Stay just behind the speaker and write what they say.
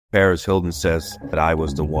Paris Hilton says that I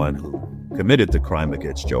was the one who committed the crime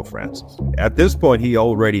against Joe Francis. At this point, he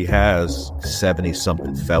already has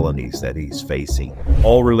 70-something felonies that he's facing,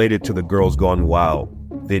 all related to the Girls Gone Wild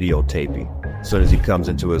videotaping. As soon as he comes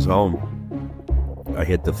into his home, I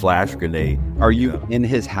hit the flash grenade. Are you in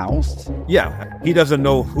his house? Yeah. He doesn't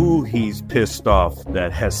know who he's pissed off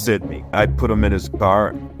that has sent me. I put him in his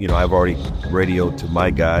car. I've already radioed to my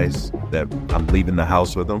guys that I'm leaving the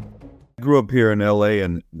house with him. I grew up here in L.A.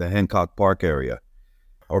 in the Hancock Park area.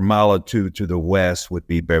 A mile or two to the west would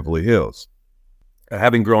be Beverly Hills.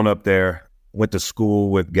 Having grown up there, went to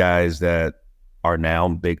school with guys that are now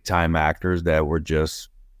big-time actors that were just,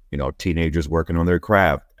 teenagers working on their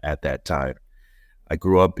craft at that time. I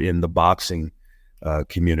grew up in the boxing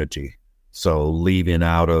community. So leaving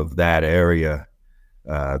out of that area,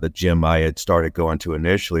 the gym I had started going to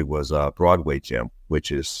initially was Broadway Gym,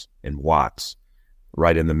 which is in Watts,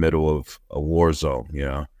 right in the middle of a war zone,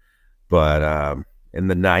 But in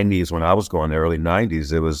the 90s, when I was going, the early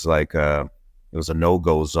 90s, it was like it was a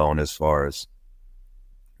no-go zone as far as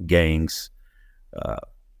gangs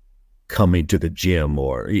coming to the gym,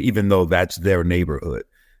 or even though that's their neighborhood.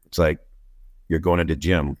 It's like, you're going to the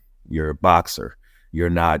gym, you're a boxer, you're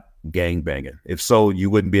not gangbanging. If so, you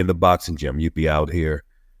wouldn't be in the boxing gym. You'd be out here,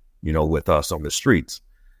 with us on the streets.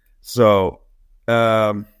 So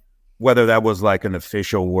whether that was like an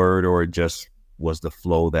official word or it just was the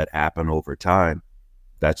flow that happened over time,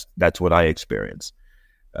 that's what I experienced.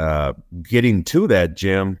 Getting to that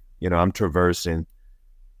gym, I'm traversing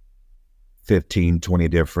 15, 20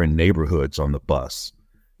 different neighborhoods on the bus,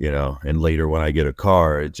 and later when I get a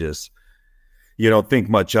car, it just, you don't think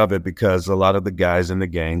much of it because a lot of the guys in the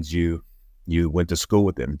gangs, you went to school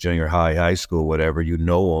with them, junior high, high school, whatever, you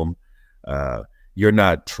know them. You're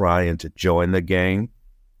not trying to join the gang.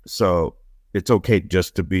 So it's okay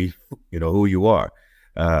just to be, who you are.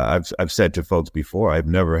 I've said to folks before, I've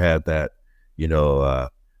never had that, the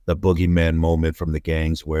boogeyman moment from the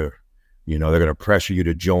gangs where, they're going to pressure you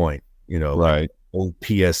to join, right. Old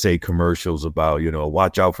PSA commercials about,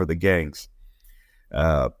 watch out for the gangs.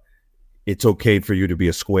 It's okay for you to be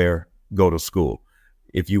a square, go to school.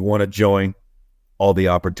 If you want to join, all the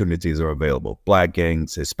opportunities are available. Black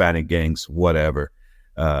gangs, Hispanic gangs, whatever.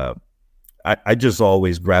 I just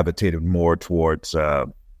always gravitated more towards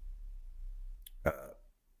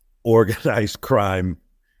organized crime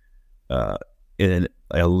in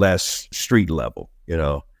a less street level,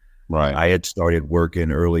 Right. I had started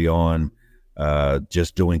working early on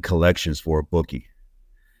just doing collections for a bookie.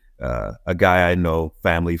 A guy I know,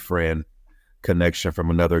 family friend, connection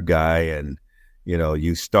from another guy, and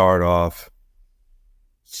you start off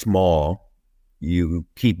small, you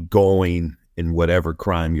keep going in whatever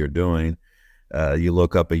crime you're doing. You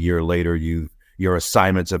look up a year later, your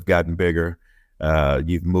assignments have gotten bigger.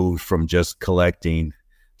 You've moved from just collecting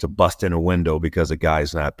to busting a window because a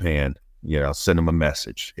guy's not paying. Send him a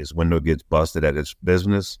message. His window gets busted at his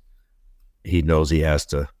business. He knows he has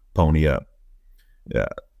to pony up. Yeah.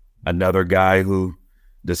 Another guy who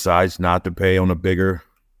decides not to pay on a bigger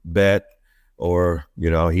bet, or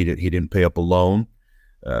he didn't pay up a loan.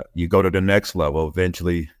 You go to the next level.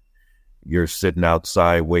 Eventually, you're sitting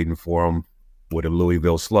outside waiting for him with a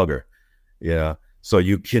Louisville Slugger. Yeah, so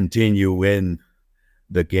you continue in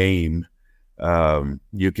the game.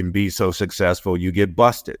 You can be so successful, you get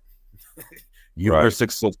busted. You Right. are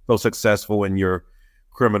so successful in your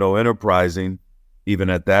criminal enterprising, even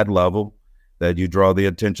at that level, that you draw the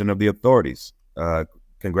attention of the authorities.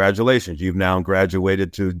 Congratulations, you've now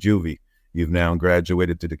graduated to juvie. You've now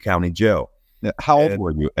graduated to the county jail. Now, how old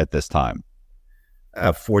were you at this time?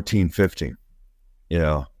 14, 15.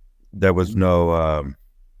 There was no,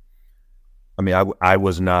 I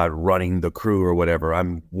was not running the crew or whatever.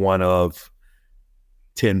 I'm one of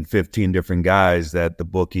 10, 15 different guys that the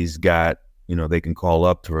bookies got, they can call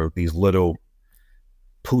up for these little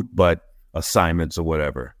poot butt assignments or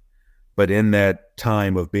whatever. But in that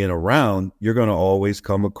time of being around, you're going to always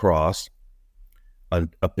come across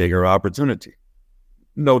a bigger opportunity.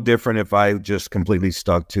 No different if I just completely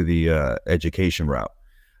stuck to the education route.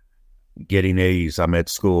 Getting A's, I'm at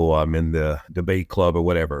school, I'm in the debate club or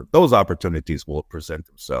whatever. Those opportunities will present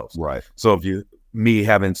themselves. Right. So me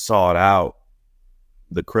having sought out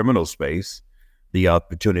the criminal space, the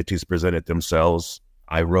opportunities presented themselves.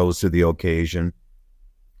 I rose to the occasion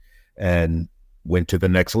and went to the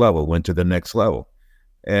next level.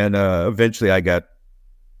 And eventually I got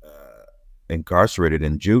incarcerated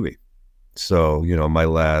in juvie. So, my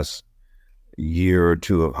last year or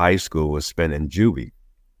two of high school was spent in juvie.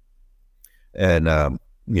 And,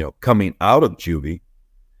 coming out of juvie,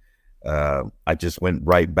 I just went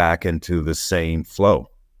right back into the same flow.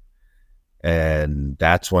 And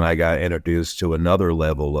that's when I got introduced to another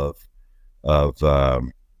level of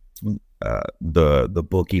the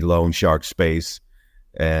bookie loan shark space.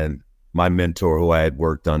 And my mentor, who I had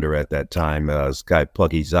worked under at that time, this guy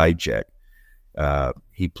Puggy Zajac,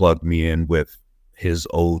 he plugged me in with his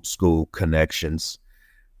old school connections,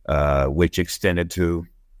 which extended to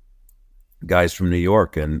guys from New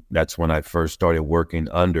York. And that's when I first started working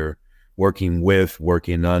under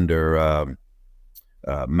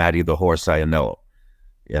Matty the Horse Iannello.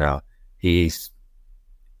 You know, his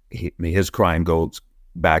crime goes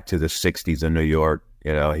back to the 60s in New York.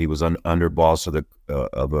 You know, he was underboss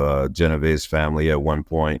of a Genovese family at one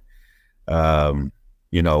point.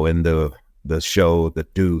 You know, in the show The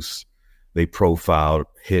Deuce, they profiled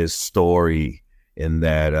his story in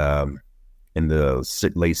that in the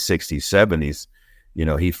late 60s, 70s. You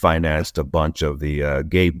know, he financed a bunch of the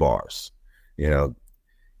gay bars. You know,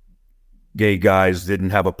 gay guys didn't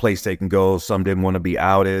have a place they can go. Some didn't want to be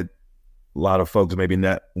outed. A lot of folks maybe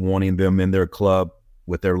not wanting them in their club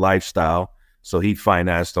with their lifestyle. So he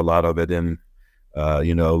financed a lot of it in,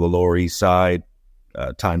 you know, the Lower East Side,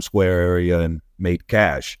 Times Square area, and made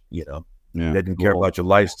cash. You know, didn't care about your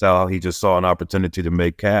lifestyle. He just saw an opportunity to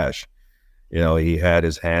make cash. You know, he had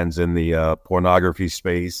his hands in the pornography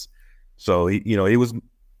space. So he was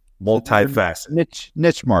multifaceted.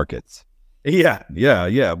 Niche markets. Yeah.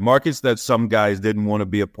 Markets that some guys didn't want to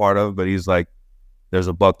be a part of, but he's like, there's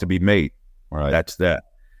a buck to be made. Right. That's that.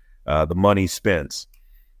 The money spends.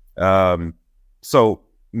 So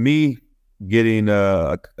me getting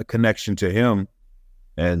a connection to him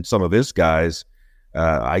and some of his guys,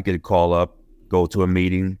 I get a call up, go to a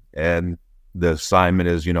meeting, and the assignment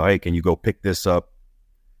is, you know, hey, can you go pick this up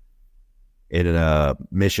in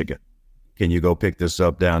Michigan? Can you go pick this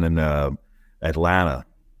up down in Atlanta?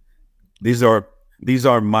 These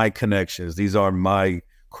are my connections. These are my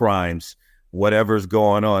crimes. Whatever's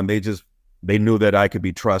going on, they knew that I could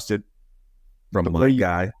be trusted from my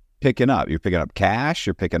guy. Picking up? You're picking up cash?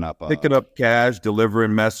 You're picking up cash,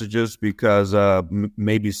 delivering messages, because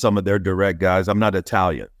maybe some of their direct guys, I'm not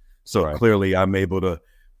Italian, so clearly I'm able to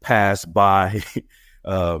pass by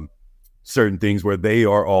certain things where they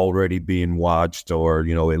are already being watched, or,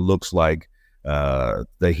 you know, it looks like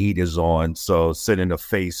the heat is on. So sending a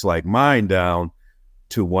face like mine down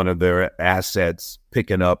to one of their assets,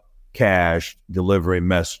 picking up cash, delivering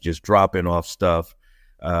messages, dropping off stuff.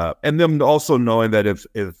 And them also knowing that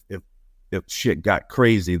if shit got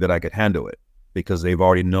crazy, that I could handle it, because they've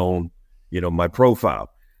already known, you know, my profile.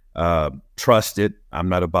 Trusted. I'm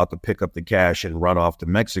not about to pick up the cash and run off to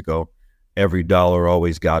Mexico. Every dollar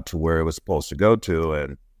always got to where it was supposed to go to.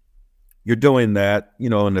 And you're doing that, you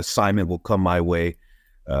know, an assignment will come my way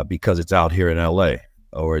because it's out here in LA,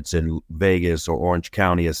 or it's in Vegas or Orange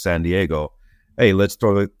County or San Diego. Hey, let's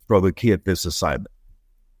throw the key at this assignment.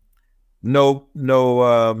 No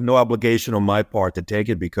obligation on my part to take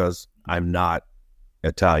it, because I'm not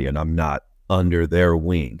Italian. I'm not under their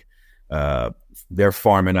wing. They're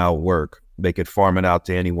farming out work. They could farm it out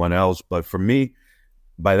to anyone else. But for me,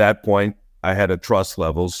 by that point, I had a trust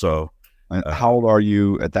level. So how old are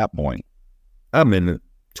you at that point? I'm in the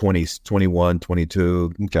 20s, 21,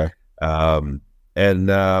 22. Okay.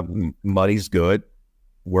 And money's good.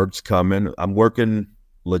 Work's coming. I'm working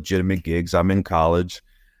legitimate gigs. I'm in college.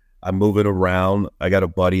 I'm moving around. I got a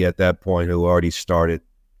buddy at that point who already started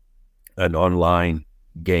an online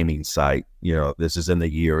gaming site. You know, this is in the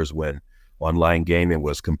years when online gaming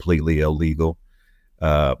was completely illegal,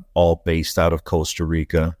 all based out of Costa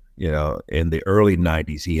Rica. You know, in the early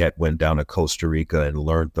 90s, he had went down to Costa Rica and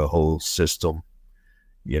learned the whole system,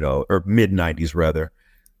 you know, or mid 90s rather.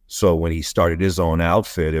 So when he started his own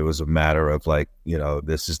outfit, it was a matter of like, you know,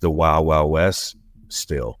 this is the Wild Wild West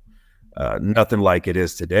still. Nothing like it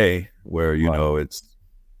is today, where, you know, it's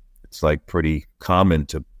like pretty common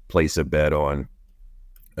to place a bet on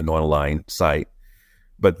an online site.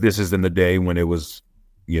 But this is in the day when it was,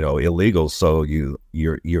 you know, illegal. So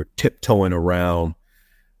you're tiptoeing around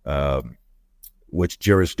which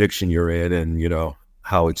jurisdiction you're in, and, you know,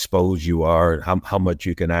 how exposed you are, and how much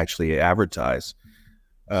you can actually advertise.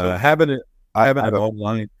 Having it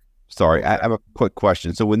online. Sorry, I have a quick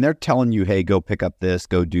question. So when they're telling you, hey, go pick up this,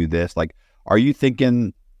 go do this, like, are you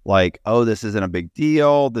thinking like, oh, this isn't a big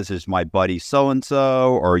deal, this is my buddy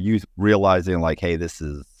so-and-so? Or are you realizing like, hey, this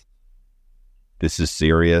is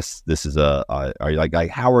serious? This is are you like,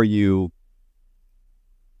 how are you,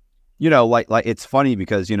 you know, like it's funny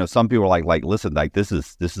because, you know, some people are like, listen, like this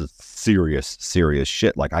is serious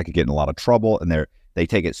shit. Like I could get in a lot of trouble, and they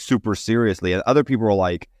take it super seriously. And other people are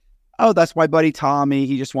like, oh, that's my buddy Tommy.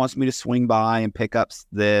 He just wants me to swing by and pick up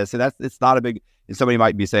this. And it's not And somebody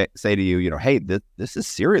might be say to you, hey, this is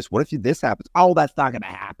serious. What if this happens? Oh, that's not going to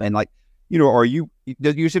happen. Like, are you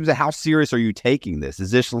say, how serious are you taking this?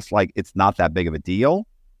 Is this just like, it's not that big of a deal?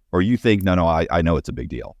 Or you think, no, I know it's a big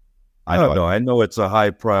deal. I know it's a high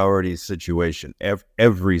priority situation.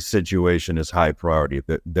 Every situation is high priority.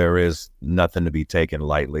 There is nothing to be taken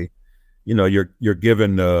lightly. You're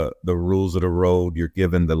given the rules of the road. You're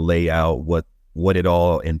given the layout, what it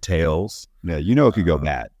all entails. Yeah, it could go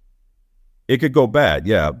bad. It could go bad,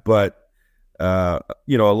 yeah. But a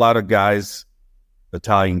lot of guys,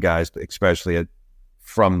 Italian guys, especially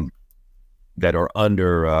from that are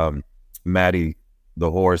under Matty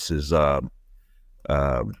the horse's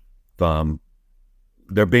thumb,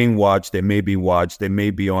 they're being watched. They may be watched. They may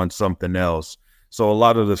be on something else. So a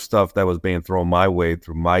lot of the stuff that was being thrown my way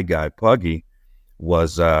through my guy Puggy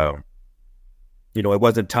was, it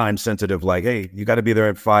wasn't time sensitive. Like, hey, you got to be there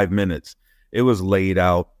in 5 minutes. It was laid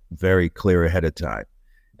out very clear ahead of time.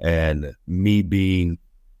 And me being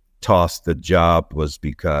tossed the job was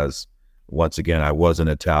because, once again, I wasn't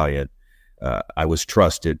Italian. I was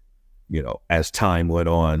trusted, as time went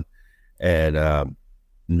on, and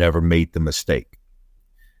never made the mistake.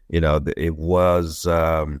 It was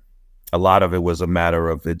a lot of it was a matter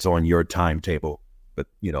of it's on your timetable, but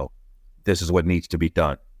this is what needs to be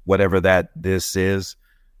done. Whatever this is,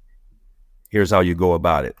 here's how you go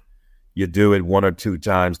about it. You do it 1 or 2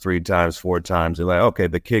 times, 3 times, 4 times. You're like, okay,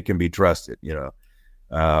 the kid can be trusted.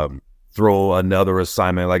 Throw another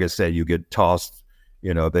assignment. Like I said, you get tossed.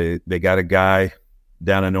 They got a guy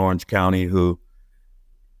down in Orange County who,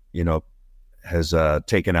 has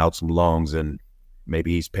taken out some loans, and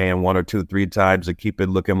maybe he's paying 1 or 2, 3 times to keep it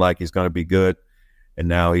looking like he's going to be good. And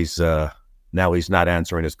now he's not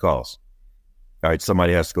answering his calls. All right,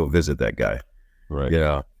 somebody has to go visit that guy.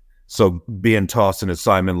 Right. So being tossed an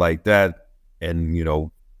assignment like that, and,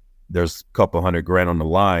 there's a couple $100,000 on the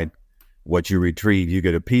line, what you retrieve, you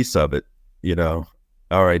get a piece of it, All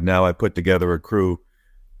right, now I put together a crew.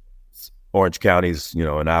 Orange County's,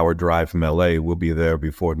 an hour drive from LA. We'll be there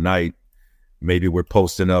before night. Maybe we're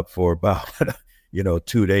posting up for about,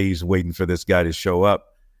 2 days waiting for this guy to show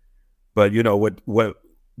up. But, what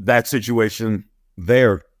that situation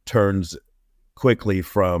there turns quickly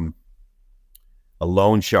from a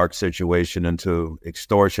loan shark situation into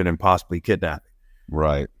extortion and possibly kidnapping.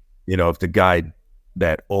 Right. If the guy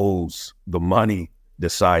that owes the money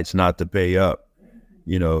decides not to pay up,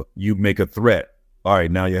 you make a threat. All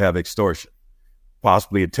right, now you have extortion,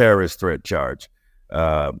 possibly a terrorist threat charge.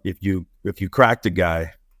 If you crack the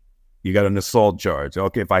guy, you got an assault charge.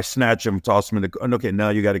 Okay, if I snatch him, toss him in the... Okay, now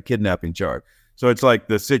you got a kidnapping charge. So it's like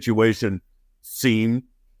the situation seemed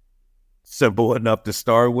simple enough to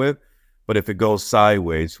start with, but if it goes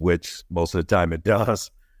sideways, which most of the time it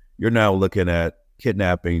does, you're now looking at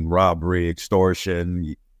kidnapping, robbery,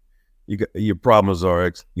 extortion. Your problems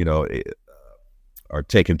are, are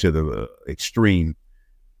taken to the extreme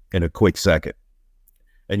in a quick second.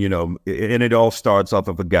 And, and it all starts off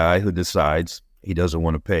of a guy who decides he doesn't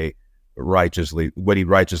want to pay righteously what he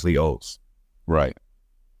righteously owes. Right.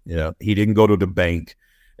 He didn't go to the bank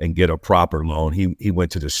and get a proper loan. He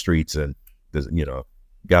went to the streets and,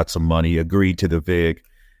 got some money, agreed to the VIG.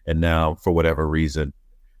 And now, for whatever reason,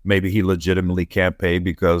 maybe he legitimately can't pay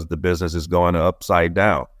because the business is going upside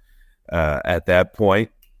down. At that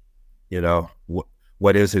point,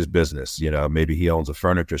 what is his business? Maybe he owns a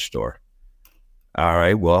furniture store. All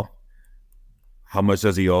right, well, how much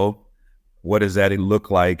does he owe? What does that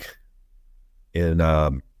look like in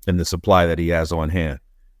the supply that he has on hand?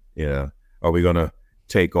 Are we going to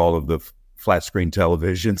take all of the flat screen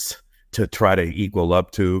televisions to try to equal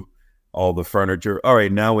up to all the furniture? All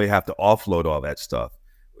right, now we have to offload all that stuff.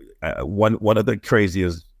 One of the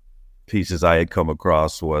craziest pieces I had come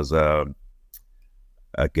across was a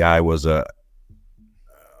guy was a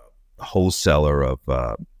wholesaler of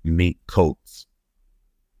meat coats.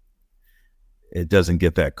 It doesn't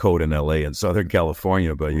get that coat in LA and Southern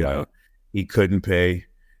California, but he couldn't pay.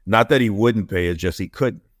 Not that he wouldn't pay, it's just he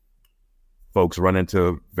couldn't. Folks run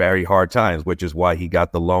into very hard times, which is why he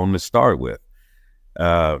got the loan to start with.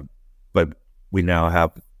 But we now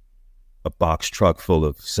have a box truck full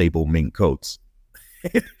of sable mink coats.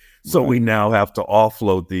 So we now have to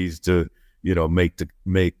offload these to,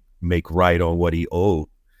 make right on what he owed.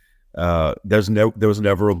 There was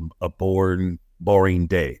never a boring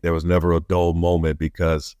day. There was never a dull moment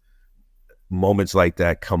because moments like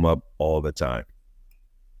that come up all the time.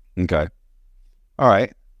 Okay. All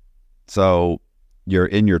right. So you're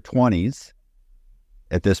in your 20s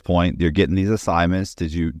at this point. You're getting these assignments. Do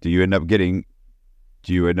you end up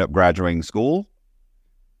graduating school?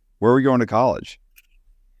 Where were you going to college?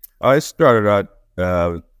 I started out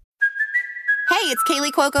Hey, it's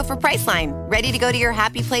Kaylee Cuoco for Priceline. Ready to go to your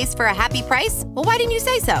happy place for a happy price? Well, why didn't you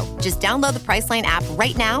say so? Just download the Priceline app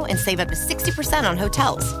right now and save up to 60% on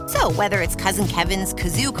hotels. So whether it's Cousin Kevin's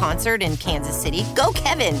Kazoo Concert in Kansas City, go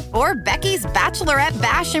Kevin, or Becky's Bachelorette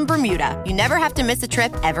Bash in Bermuda, you never have to miss a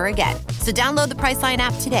trip ever again. So download the Priceline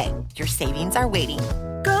app today. Your savings are waiting.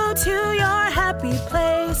 Go to your happy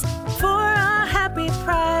place for a happy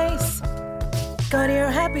price. Go to your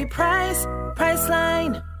happy price,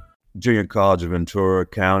 Priceline. Junior college of Ventura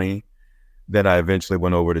County. Then I eventually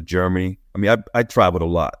went over to Germany. I mean, I traveled a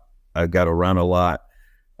lot. I got around a lot.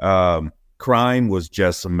 Crime was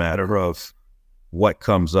just a matter of what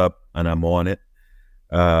comes up and I'm on it.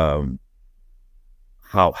 How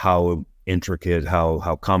intricate,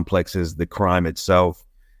 how complex is the crime itself.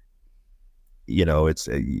 You know, it's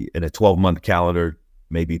in a 12-month calendar,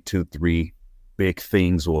 maybe 2-3 big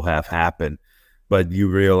things will have happened. But you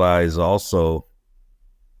realize also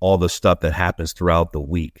all the stuff that happens throughout the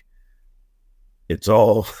week. It's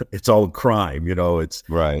all crime, you know, it's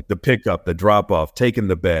right. The pickup, the drop off, taking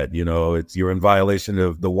the bed, you know, you're in violation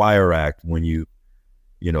of the Wire Act when you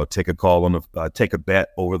take a call on take a bet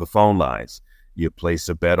over the phone lines. You place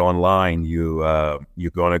a bet online, you're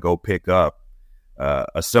going to go pick up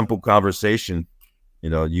a simple conversation. You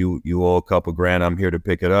know, you owe a couple grand, I'm here to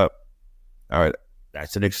pick it up. All right.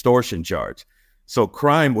 That's an extortion charge. So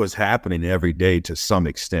crime was happening every day to some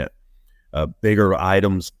extent. Bigger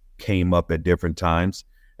items came up at different times.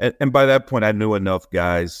 And by that point, I knew enough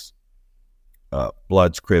guys,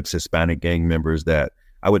 Bloods, Crips, Hispanic gang members, that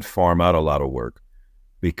I would farm out a lot of work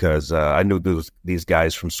because I knew these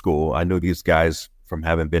guys from school. I knew these guys from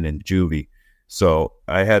having been in juvie. So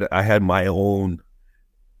I had my own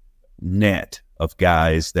net of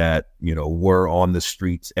guys that, you know, were on the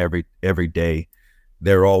streets every day.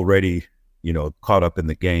 They're already, you know, caught up in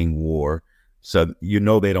the gang war. So, you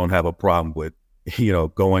know, they don't have a problem with, you know,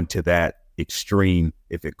 going to that extreme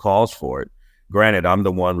if it calls for it. Granted, I'm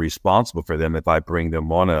the one responsible for them if I bring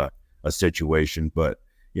them on a situation. But,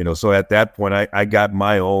 you know, so at that point, I got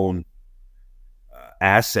my own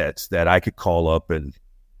assets that I could call up and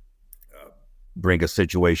bring a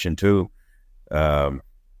situation to.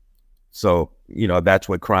 So, you know, that's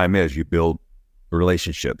what crime is. You build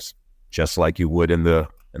relationships just like you would in the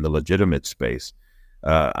legitimate space.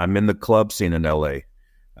 I'm in the club scene in LA.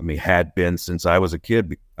 I mean, had been since I was a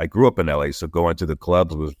kid. I grew up in LA, so going to the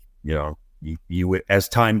clubs was, you know, you as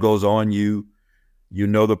time goes on, you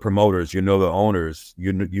know the promoters, you know the owners,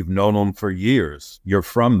 you've known them for years. You're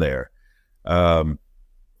from there.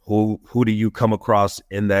 Who do you come across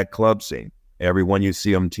in that club scene? Everyone you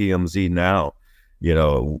see on TMZ now, you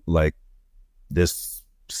know, like this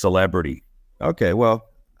celebrity. Okay, well,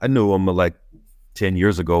 I knew him like 10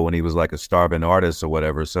 years ago when he was like a starving artist or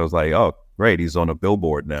whatever. So it's like, oh, great, he's on a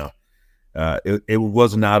billboard now. It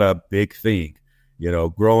was not a big thing. You know,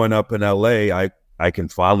 growing up in LA, I can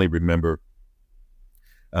fondly remember,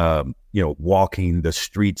 you know, walking the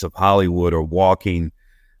streets of Hollywood or walking,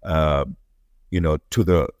 you know, to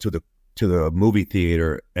the movie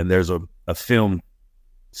theater, and there's a film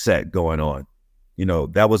set going on. You know,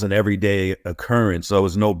 that was an everyday occurrence, so it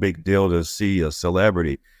was no big deal to see a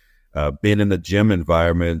celebrity. Being in the gym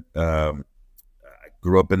environment, I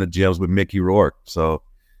grew up in the gyms with Mickey Rourke, so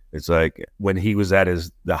it's like when he was at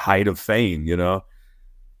the height of fame, you know,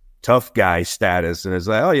 tough guy status, and it's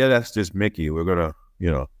like, oh yeah, that's just Mickey. We're gonna,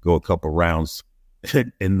 you know, go a couple rounds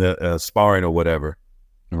in the sparring or whatever,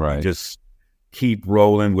 right? Just keep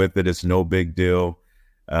rolling with it. It's no big deal.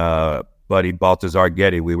 Buddy Baltazar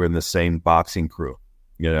Getty, we were in the same boxing crew,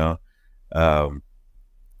 you know,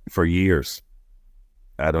 for years.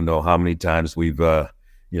 I don't know how many times we've, you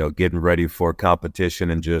know, getting ready for competition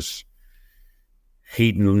and just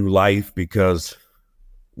hating life because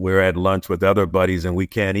we're at lunch with other buddies and we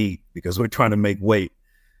can't eat because we're trying to make weight.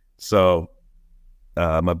 So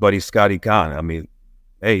my buddy Scotty Khan, I mean,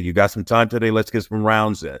 hey, you got some time today? Let's get some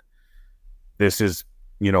rounds in. This is,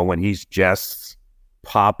 you know, when he's just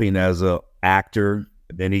popping as a actor,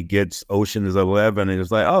 then he gets Ocean's 11 and it's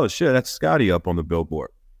like, oh shit, that's Scotty up on the billboard.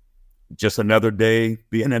 Just another day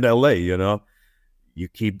being in LA, you know. You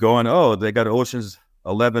keep going, oh, they got Ocean's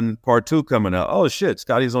 11 Part 2 coming out. Oh shit,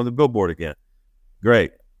 Scotty's on the billboard again.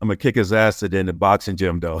 Great. I'm gonna kick his ass in the boxing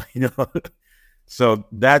gym though, you know. So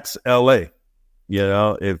that's LA. You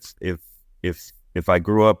know, if I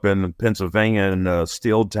grew up in Pennsylvania in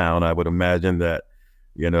Steeltown, I would imagine that,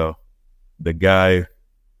 you know, the guy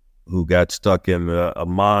who got stuck in a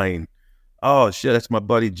mine, oh shit, that's my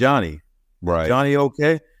buddy Johnny. Right. Johnny,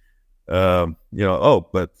 okay? You know, oh,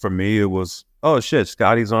 but for me it was, oh shit,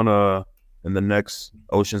 Scotty's on in the next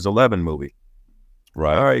Ocean's 11 movie.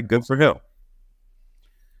 Right. All right, good for him.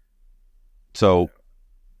 So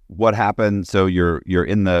what happened? So you're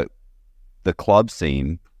in the club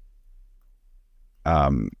scene,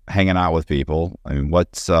 hanging out with people. I mean,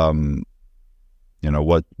 what's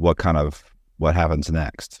what happens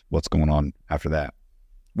next? What's going on after that?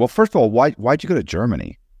 Well, first of all, why'd you go to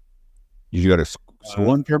Germany? Did you go to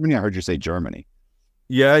school in Germany? I heard you say Germany.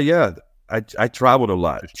 Yeah. I traveled a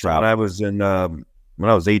lot. When I was when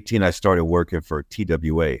I was 18, I started working for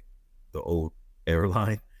TWA, the old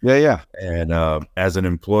airline. Yeah. And as an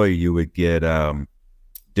employee, you would get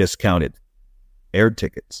discounted air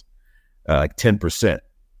tickets, like 10%.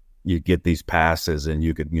 You'd get these passes, and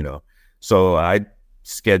you could, So I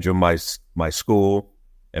schedule my school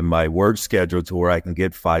and my work schedule to where I can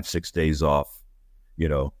get 5-6 days off,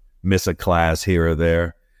 miss a class here or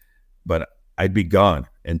there, but I'd be gone.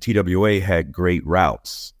 And TWA had great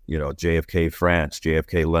routes, JFK France,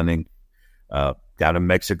 JFK London, down to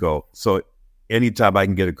Mexico. So anytime I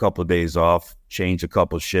can get a couple of days off, change a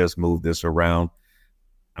couple of shifts, move this around,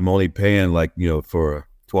 I'm only paying for a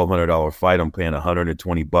 $1,200 flight, I'm paying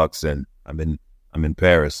 $120, and I'm in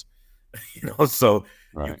Paris. So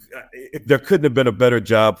right. There couldn't have been a better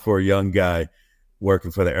job for a young guy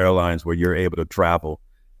working for the airlines where you're able to travel.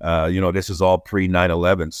 This is all pre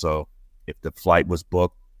 9/11, so if the flight was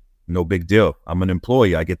booked, no big deal. I'm an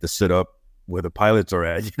employee. I get to sit up where the pilots are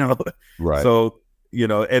at, Right. So,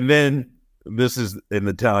 and then this is in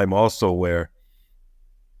the time also where,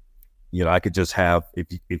 I could just have,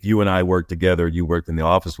 if you and I worked together, you worked in the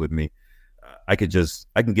office with me, I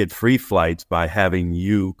can get free flights by having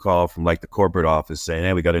you call from the corporate office saying,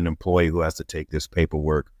 hey, we got an employee who has to take this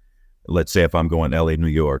paperwork. Let's say if I'm going LA, New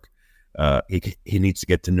York, he needs to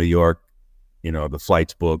get to New York, the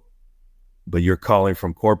flight's booked, but you're calling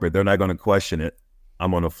from corporate. They're not going to question it.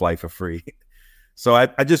 I'm on a flight for free. So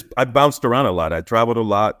I bounced around a lot. I traveled a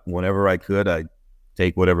lot. Whenever I could, I'd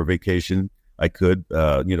take whatever vacation I could,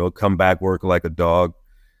 come back, work like a dog,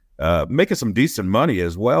 making some decent money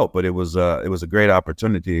as well. But it was a great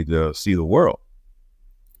opportunity to see the world.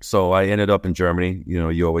 So I ended up in Germany.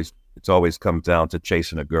 It's always comes down to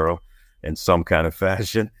chasing a girl in some kind of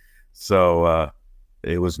fashion. So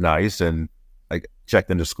it was nice. And I checked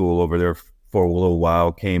into school over there for a little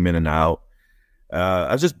while, came in and out.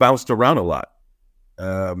 I just bounced around a lot.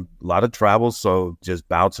 A lot of travel, so just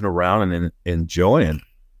bouncing around and enjoying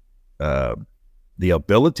the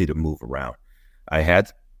ability to move around. I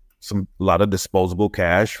had a lot of disposable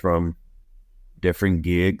cash from different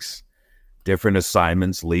gigs, different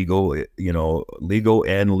assignments, legal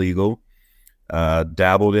and legal.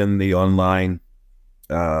 Dabbled in the online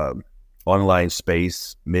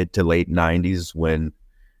space mid to late 90s when,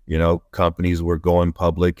 companies were going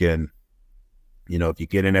public, and if you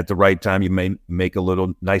get in at the right time, you may make a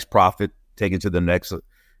little nice profit, take it to the next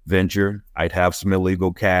venture. I'd have some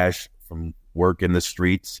illegal cash from work in the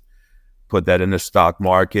streets, put that in the stock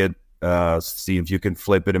market, see if you can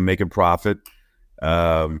flip it and make a profit.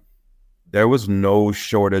 There was no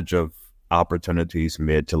shortage of opportunities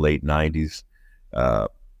mid to late 90s.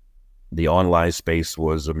 The online space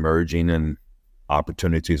was emerging and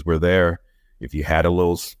opportunities were there. If you had a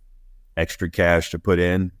little extra cash to put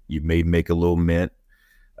in, you may make a little mint.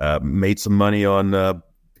 Made some money on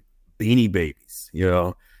Beanie Babies,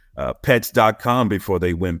 pets.com before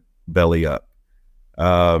they went belly up.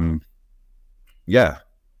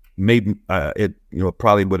 Maybe it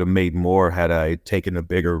probably would have made more had I taken a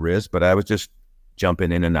bigger risk, but I was just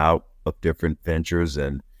jumping in and out of different ventures.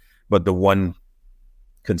 But the one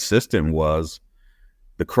consistent was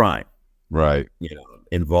the crime, right?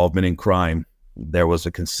 Involvement in crime. There was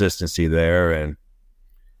a consistency there, and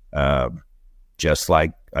just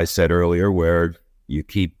like I said earlier, where you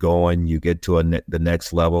keep going, you get to the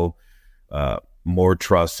next level. More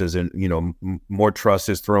trust is more trust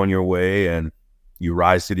is thrown your way, and you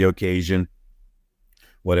rise to the occasion,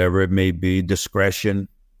 whatever it may be. Discretion,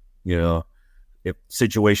 if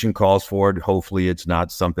situation calls for it, hopefully it's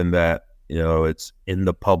not something that it's in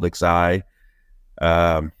the public's eye.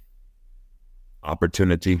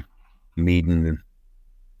 Opportunity, meeting,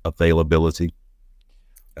 availability,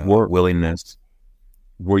 willingness.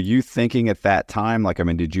 Were you thinking at that time,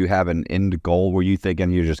 did you have an end goal? Were you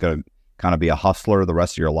thinking you're just going to kind of be a hustler the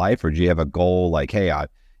rest of your life? Or do you have a goal hey,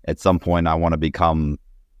 at some point I want to become,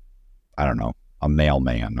 I don't know, a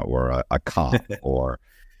mailman or a cop or,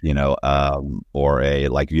 or a,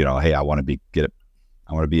 hey, I want to be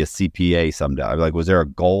a CPA someday. Was there a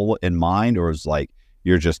goal in mind, or was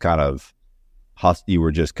you're just kind of, you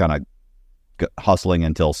were just kind of hustling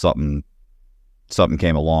until something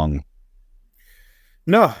came along?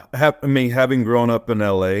 No, having grown up in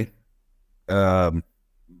LA,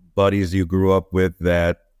 buddies you grew up with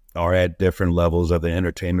that are at different levels of the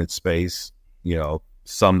entertainment space. You know,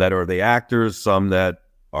 some that are the actors, some that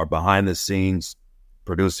are behind the scenes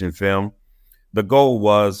producing film. The goal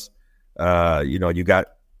was, you got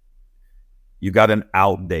an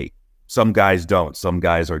out date. Some guys don't. Some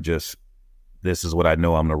guys are just, this is what I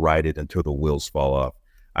know. I'm going to ride it until the wheels fall off.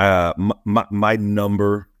 My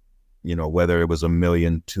number, whether it was 1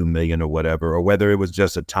 million, 2 million or whatever, or whether it was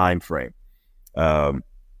just a time frame. In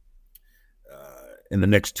the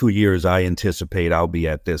next 2 years, I anticipate I'll be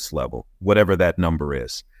at this level, whatever that number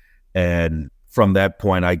is. And from that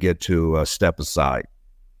point, I get to step aside.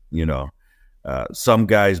 Some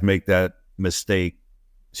guys make that mistake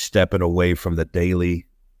stepping away from the daily.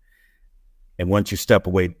 And once you step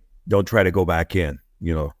away, don't try to go back in.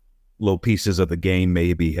 Little pieces of the game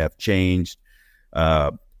maybe have changed.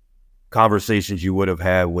 Conversations you would have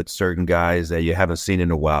had with certain guys that you haven't seen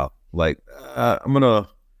in a while. Like, I'm gonna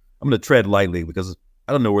tread lightly because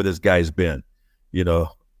I don't know where this guy's been.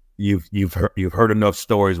 You've heard enough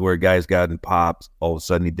stories where a guy's gotten popped, all of a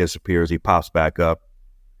sudden he disappears, he pops back up.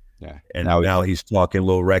 Yeah. And now he's talking a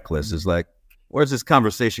little reckless. It's like, where's this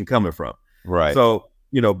conversation coming from? Right. So,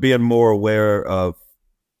 being more aware of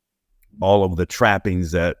all of the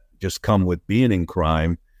trappings that just come with being in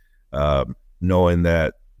crime, knowing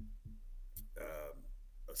that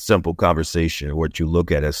a simple conversation, what you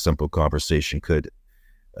look at as simple conversation could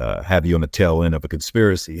have you on the tail end of a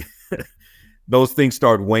conspiracy. Those things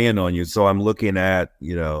start weighing on you. So I'm looking at,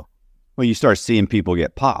 well, you start seeing people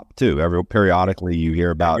get popped too. Periodically you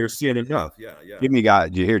hear about. You're seeing enough. Yeah.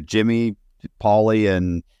 Did you hear Jimmy, Paulie,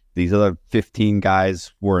 and these other 15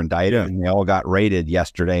 guys were indicted and they all got raided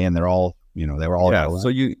yesterday, and they're all, they were all. Yeah. So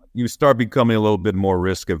you start becoming a little bit more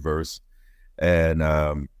risk averse,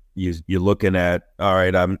 and you're looking at, all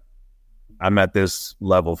right, I'm at this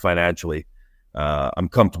level financially. I'm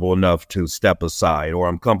comfortable enough to step aside, or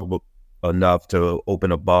I'm comfortable enough to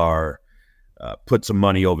open a bar, put some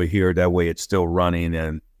money over here. That way it's still running.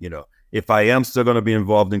 And, if I am still going to be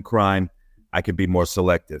involved in crime, I could be more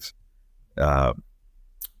selective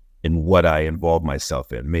in what I involve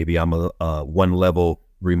myself in. Maybe I'm a 1 level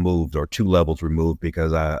removed or 2 levels removed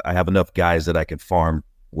because I have enough guys that I can farm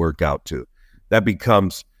work out to. That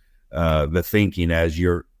becomes the thinking as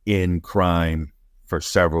you're in crime for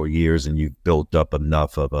several years and you've built up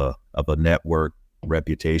enough of a network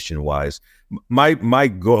reputation wise. My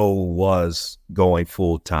goal was going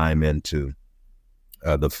full time into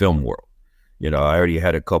the film world. I already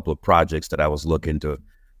had a couple of projects that I was looking to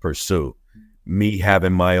pursue. Me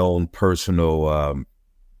having my own personal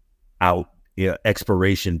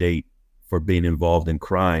expiration date for being involved in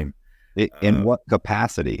crime. In what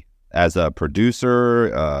capacity? As a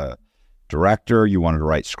producer, director, you wanted to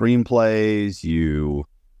write screenplays, you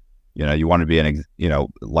wanted to be in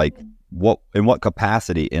what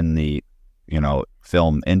capacity in the,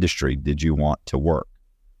 film industry did you want to work?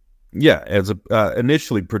 Yeah, as a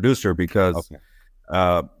initially producer, because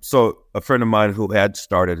so a friend of mine who had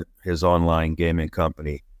started his online gaming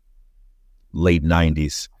company late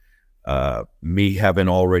 90s, me having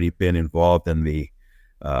already been involved in the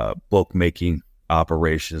bookmaking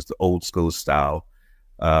operations, the old school style,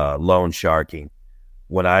 loan sharking.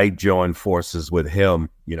 When I joined forces with him,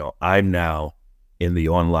 I'm now in the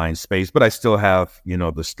online space, but I still have,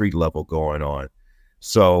 the street level going on.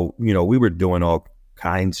 So, we were doing all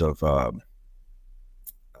kinds of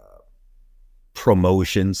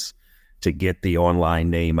promotions to get the online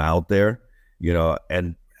name out there,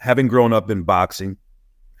 and having grown up in boxing,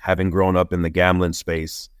 having grown up in the gambling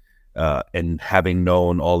space, and having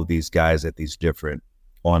known all of these guys at these different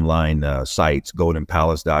online sites,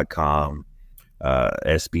 goldenpalace.com,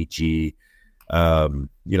 SBG,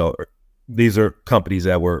 these are companies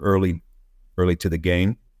that were early to the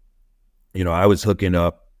game. I was hooking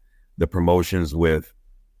up the promotions with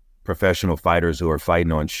professional fighters who are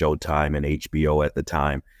fighting on Showtime and HBO at the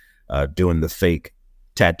time, doing the fake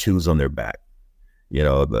tattoos on their back. You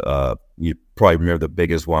probably remember the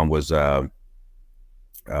biggest one was Bernard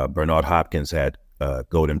Hopkins had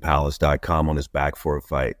goldenpalace.com on his back for a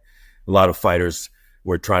fight. A lot of fighters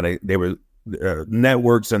were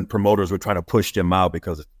networks and promoters were trying to push them out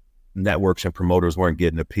because networks and promoters weren't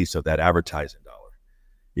getting a piece of that advertising dollar.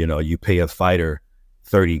 You pay a fighter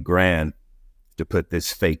 $30,000 to put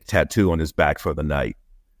this fake tattoo on his back for the night.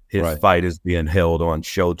 His fight is being held on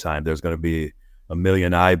Showtime. There's going to be 1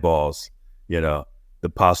 million eyeballs. The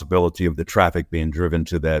possibility of the traffic being driven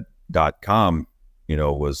to that .com,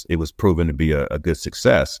 was proven to be a good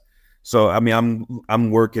success. So, I mean, I'm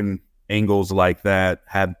working angles like that,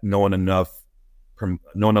 knowing enough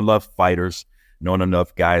fighters, knowing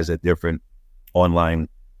enough guys at different online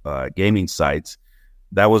gaming sites.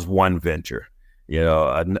 That was one venture.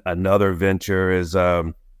 Another venture is,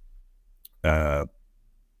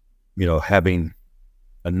 having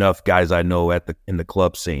enough guys I know in the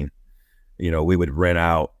club scene. We would rent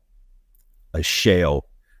out a shell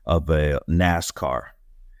of a NASCAR,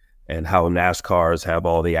 and how NASCARs have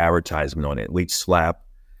all the advertisement on it. We'd slap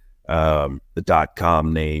the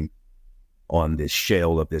 .com name on this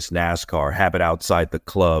shell of this NASCAR, have it outside the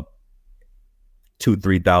club.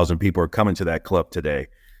 2,000-3,000 people are coming to that club today.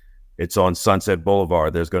 It's on Sunset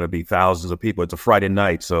Boulevard. There's going to be thousands of people. It's a Friday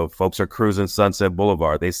night, so folks are cruising Sunset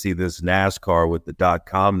Boulevard. They see this NASCAR with the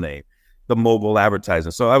 .com name, the mobile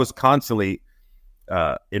advertising. So I was constantly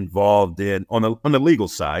involved in on the legal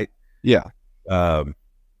side. Yeah.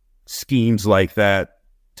 Schemes like that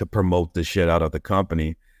to promote the shit out of the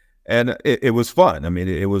company. And it was fun. I mean,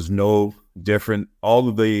 it was no different. All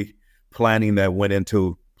of the planning that went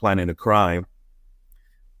into planning a crime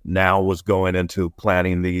now was going into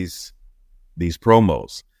planning these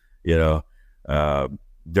promos.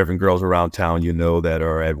 Different girls around town, that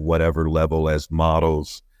are at whatever level as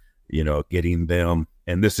models, getting them.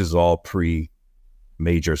 And this is all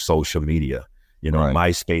pre-major social media. Right.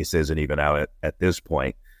 MySpace isn't even out at this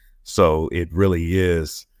point. So it really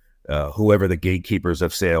is whoever the gatekeepers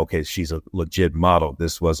have said, okay, she's a legit model.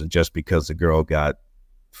 This wasn't just because the girl got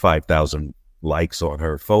 5,000 likes on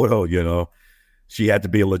her photo, She had to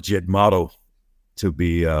be a legit model to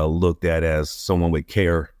be looked at as someone would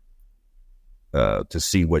care to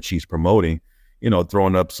see what she's promoting,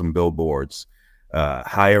 throwing up some billboards,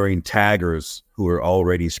 hiring taggers who are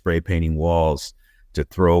already spray painting walls to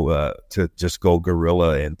to just go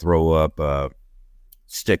guerrilla and throw up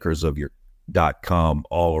stickers of your .com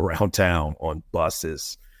all around town on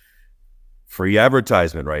buses. Free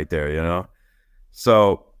advertisement right there,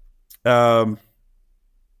 So, yeah,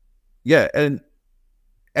 and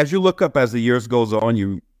as you look up as the years goes on,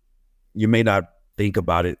 you may not think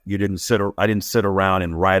about it. I didn't sit around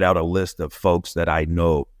and write out a list of folks that I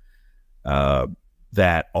know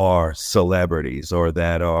that are celebrities or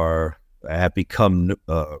that have become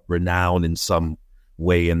renowned in some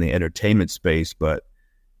way in the entertainment space, but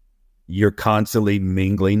you're constantly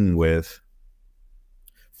mingling with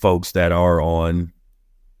folks that are on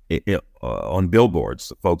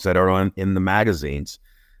billboards, folks that are in the magazines.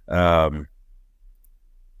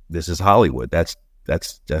 This is Hollywood. That's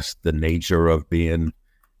just the nature of being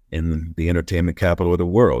in the entertainment capital of the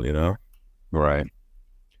world, Right.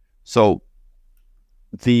 So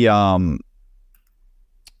the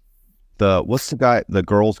what's the guy, the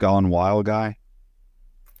Girls Gone Wild guy?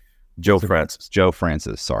 Joe Francis.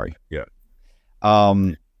 Sorry. Yeah.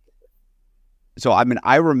 So I mean,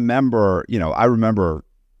 I remember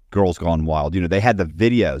Girls Gone Wild. They had the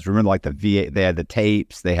videos. Remember, like they had the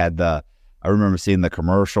tapes. I remember seeing the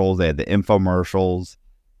commercials. They had the infomercials.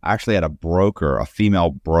 I actually had a female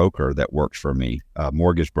broker that worked for me, a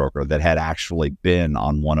mortgage broker that had actually been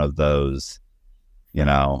on one of those,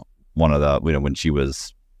 when she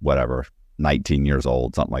was 19 years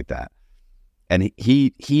old, something like that. And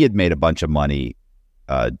he had made a bunch of money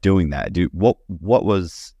doing that.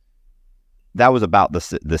 That was about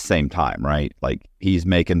the same time, right? Like he's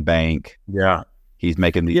making bank. Yeah. He's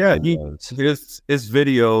making the his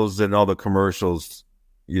videos and all the commercials.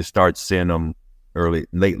 You start seeing them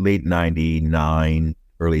late 99,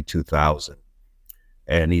 early 2000,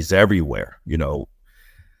 and he's everywhere.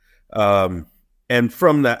 And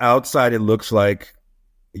from the outside, it looks like,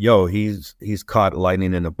 he's caught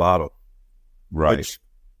lightning in a bottle, right? Which,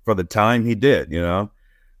 for the time, he did.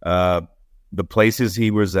 The places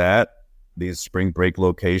he was at, these spring break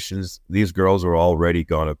locations, these girls are already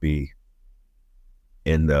going to be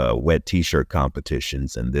in the wet t-shirt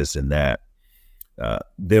competitions and this and that.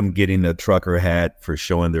 Them getting a trucker hat for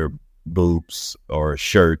showing their boobs or a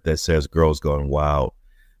shirt that says Girls Gone Wild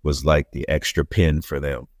was like the extra pin for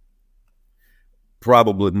them.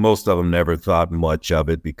 Probably most of them never thought much of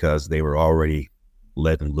it because they were already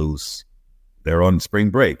letting loose. They're on spring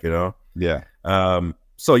break, Yeah.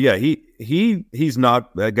 So yeah, he's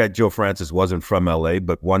not, that guy Joe Francis wasn't from LA,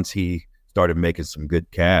 but once he started making some good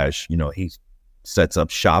cash, he sets up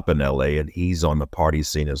shop in LA and he's on the party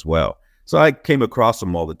scene as well. So I came across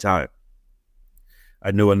him all the time.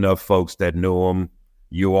 I knew enough folks that knew him.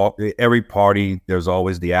 Every party, there's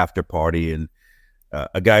always the after party, and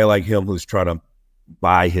a guy like him who's trying to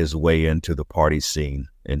buy his way into the party scene,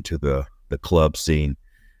 into the club scene.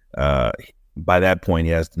 By that point,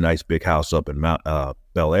 he has the nice big house up in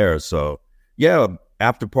Bel Air. So yeah,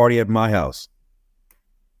 after party at my house.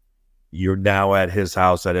 You're now at his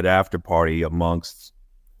house at an after party amongst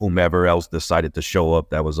whomever else decided to show up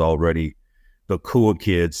that was already the cool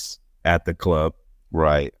kids at the club.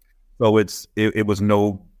 Right. So it wasn't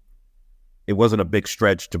a big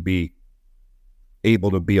stretch to be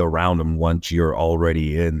able to be around them once you're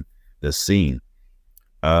already in the scene.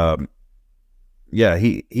 Yeah,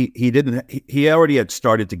 he already had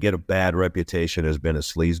started to get a bad reputation as being a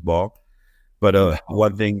sleazeball. But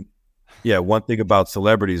one thing about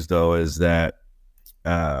celebrities though is that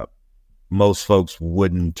most folks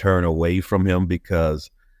wouldn't turn away from him because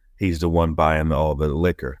he's the one buying all the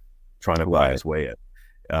liquor, trying to buy his way in.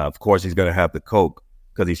 Of course, he's going to have the coke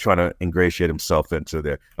because he's trying to ingratiate himself into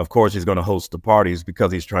there. Of course, he's going to host the parties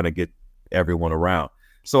because he's trying to get everyone around.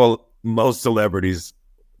 So most celebrities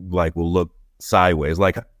will look sideways.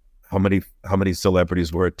 Like how many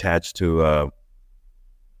celebrities were attached to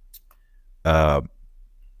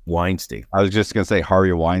Weinstein? I was just going to say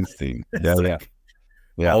Harvey Weinstein.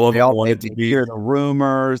 Yeah. All of them wanted to hear the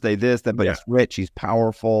rumors. They this, that, but he's rich. He's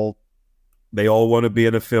powerful. They all want to be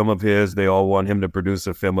in a film of his. They all want him to produce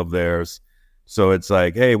a film of theirs. So it's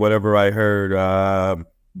like, hey, whatever I heard,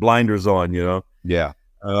 blinders on, Yeah.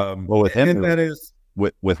 Well, with him, that is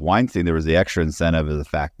with Weinstein, there was the extra incentive of the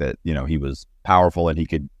fact that he was powerful and he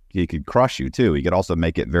could crush you too. He could also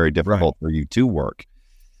make it very difficult for you to work.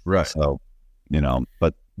 Right. So,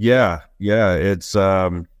 but yeah, it's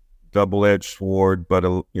double-edged sword. But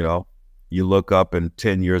you look up and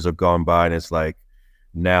 10 years have gone by, and it's like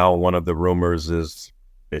now one of the rumors is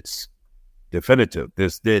it's definitive.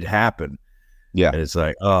 This did happen. Yeah, and it's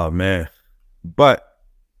like, oh man. But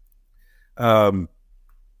I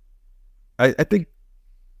think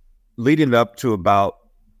leading up to about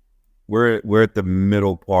we're at the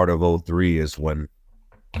middle part of 2003 is when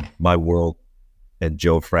my world and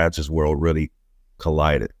Joe Francis' world really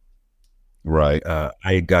collided. Right. I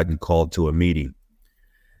had gotten called to a meeting,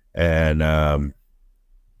 and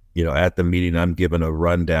at the meeting, I'm given a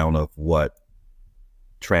rundown of what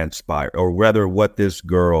transpired, or rather, what this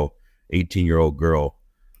girl, 18-year-old girl,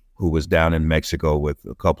 who was down in Mexico with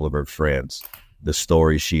a couple of her friends, the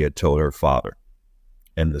story she had told her father.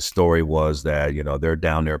 And the story was that, they're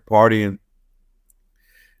down there partying,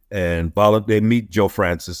 and they meet Joe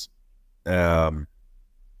Francis. They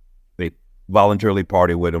voluntarily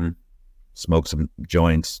party with him, smoke some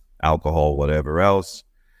joints, alcohol, whatever else.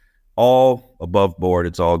 All above board.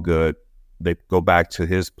 It's all good. They go back to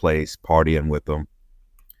his place, partying with him.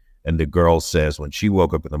 And the girl says when she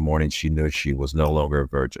woke up in the morning, she knew she was no longer a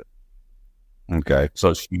virgin. Okay.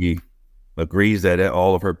 So she agrees that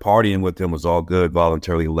all of her partying with him was all good,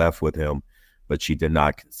 voluntarily left with him, but she did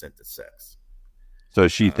not consent to sex. So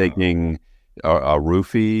is she thinking a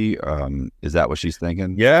roofie? Is that what she's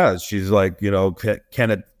thinking? Yeah. She's like,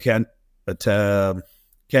 can't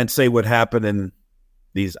say what happened in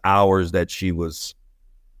these hours that she was,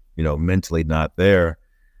 mentally not there.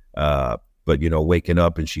 But, waking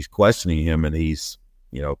up and she's questioning him, and he's,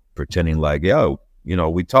 pretending like, yo,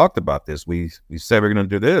 we talked about this. We said we're going to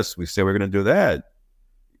do this. We said we're going to do that.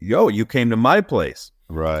 Yo, you came to my place.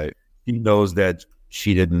 Right. He knows that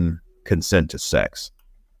she didn't consent to sex.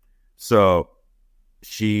 So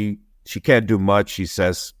she can't do much. She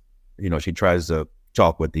says, she tries to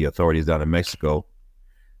talk with the authorities down in Mexico.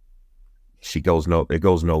 It goes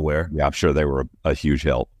nowhere. Yeah, I'm sure they were a huge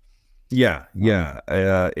help. Yeah.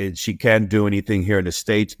 She can't do anything here in the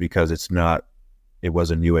States because it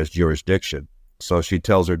wasn't U.S. jurisdiction. So she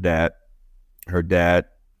tells her dad. Her dad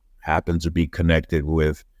happens to be connected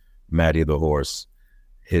with Matty the horse,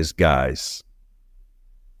 his guys.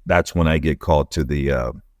 That's when I get called to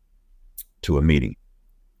a meeting.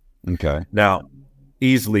 Okay. Now,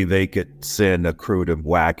 easily they could send a crew to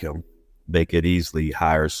whack him. They could easily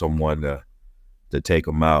hire someone to take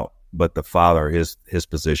him out. But the father, his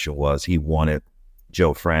position was he wanted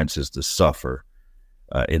Joe Francis to suffer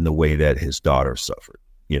in the way that his daughter suffered.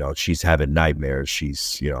 She's having nightmares.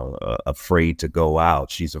 She's, afraid to go out.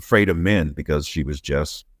 She's afraid of men because she was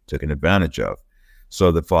just taken advantage of.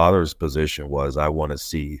 So the father's position was, I want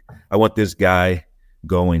this guy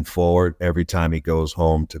going forward every time he goes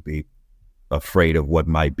home to be afraid of what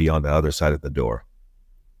might be on the other side of the door.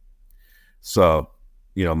 So,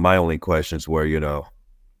 my only questions were,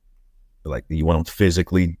 like, you want him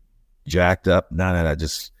physically jacked up? No, I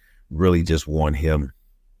just want him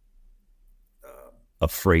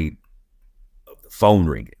afraid of the phone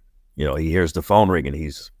ringing. He hears the phone ringing,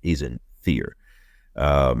 he's in fear.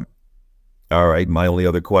 All right, my only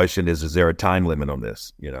other question is there a time limit on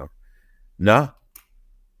this? No.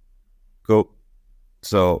 Go.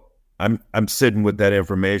 So I'm sitting with that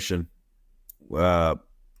information. I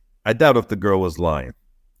doubt if the girl was lying.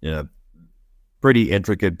 Pretty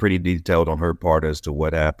intricate, pretty detailed on her part as to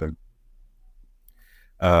what happened.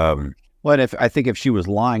 Well, and I think if she was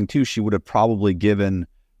lying too, she would have probably given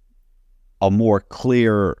a more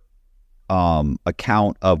clear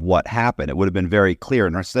account of what happened. It would have been very clear.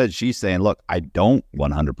 And instead, she's saying, "Look, I don't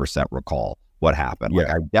 100% recall what happened. Like,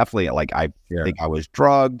 I definitely, think I was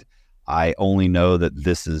drugged. I only know that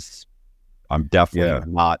I'm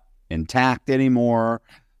definitely not intact anymore."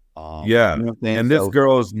 And this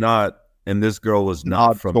girl was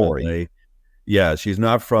not from LA. Yeah, she's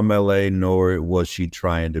not from LA, nor was she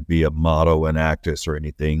trying to be a model, an actress, or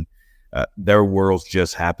anything. Their worlds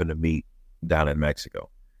just happened to meet down in Mexico.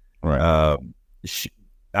 Right.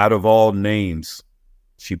 Out of all names,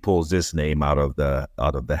 she pulls this name out of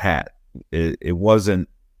the hat. It wasn't,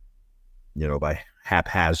 by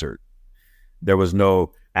haphazard. There was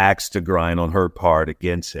no axe to grind on her part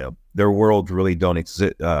against him. Their worlds really don't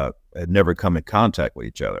exist. Had never come in contact with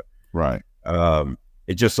each other. Right.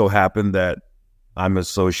 It just so happened that I'm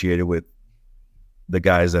associated with the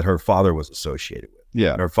guys that her father was associated with.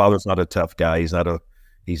 Yeah. And her father's not a tough guy.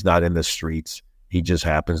 He's not in the streets. He just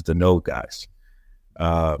happens to know guys.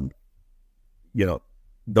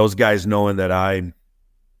 Those guys knowing that I'm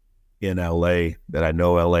in LA, that I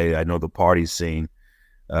know LA, I know the party scene,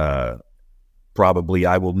 probably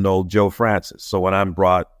I will know Joe Francis. So when I'm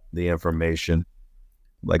brought the information,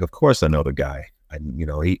 like, of course I know the guy.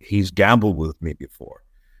 He's gambled with me before.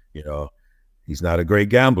 He's not a great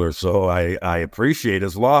gambler, so I appreciate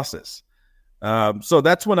his losses. So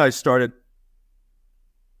that's when I started,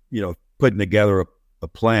 putting together a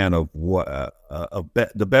plan of what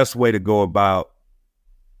the best way to go about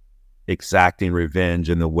exacting revenge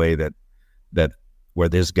in the way that where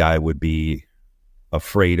this guy would be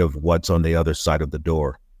afraid of what's on the other side of the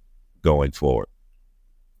door going forward.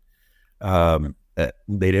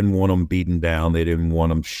 They didn't want him beaten down. They didn't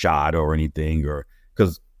want him shot or anything, or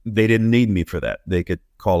because they didn't need me for that. They could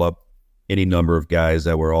call up any number of guys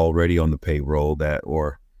that were already on the payroll that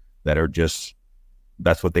are just,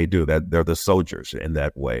 that's what they do. That they're the soldiers in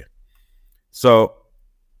that way. So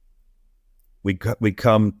we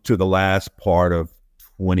come to the last part of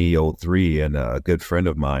 2003, and a good friend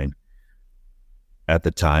of mine at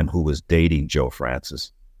the time who was dating Joe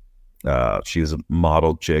Francis. She was a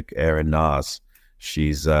model chick, Erin Nas.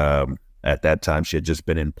 She's at that time she had just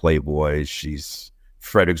been in Playboy.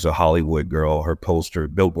 Frederick's a Hollywood girl. Her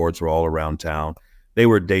billboards were all around town. They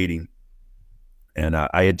were dating, and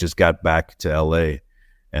I had just got back to LA,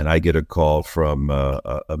 and I get a call from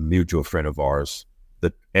a mutual friend of ours.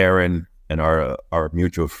 That Erin and our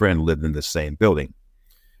mutual friend lived in the same building,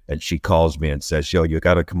 and she calls me and says, "Yo, you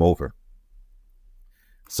got to come over.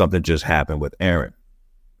 Something just happened with Erin."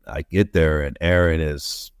 I get there, and Erin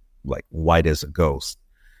is like white as a ghost.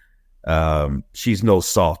 She's no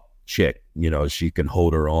soft chick, she can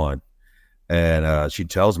hold her on. And she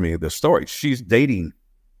tells me the story. She's dating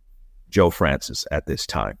Joe Francis at this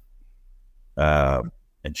time. And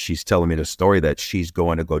she's telling me the story that she's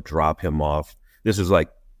going to go drop him off. This is like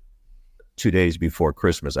 2 days before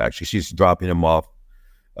Christmas, actually. She's dropping him off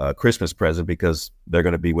a Christmas present because they're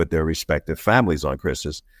going to be with their respective families on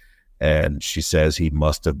Christmas. And she says he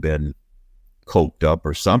must have been coked up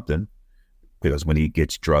or something, because when he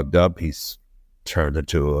gets drugged up, he's turned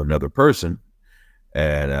into another person.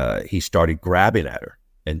 And he started grabbing at her,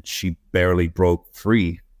 and she barely broke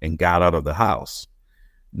free and got out of the house.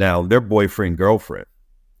 Now, their boyfriend, girlfriend,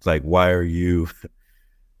 it's like, why are you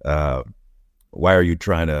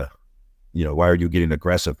trying to, why are you getting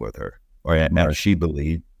aggressive with her? Or now she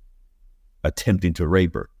believed attempting to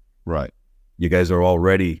rape her. Right. You guys are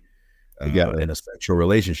already in a sexual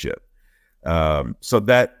relationship. So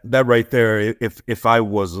that right there, if I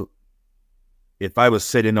was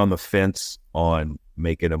sitting on the fence on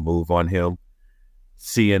making a move on him,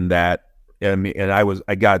 seeing that, and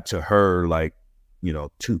I got to her like,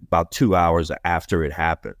 about 2 hours after it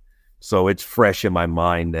happened. So it's fresh in my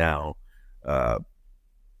mind now,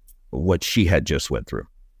 what she had just went through.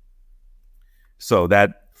 So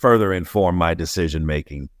that further informed my decision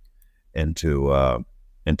making into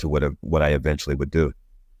what I eventually would do.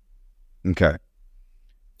 Okay.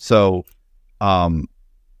 So, okay.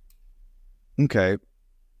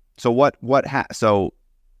 So so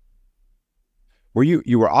were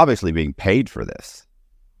you were obviously being paid for this?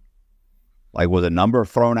 Like, was a number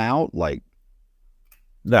thrown out? Like,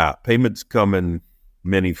 nah, payments come in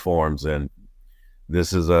many forms, and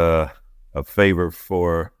this is a favor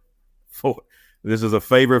for this is a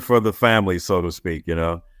favor for the family, so to speak,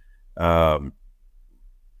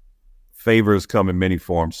 favors come in many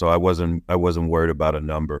forms, so I wasn't worried about a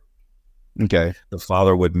number. Okay. The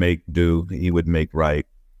father would make do, he would make right.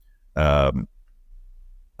 I'm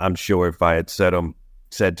sure if I had said him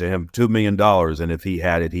said to him $2 million, and if he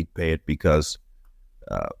had it, he'd pay it because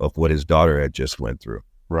of what his daughter had just went through.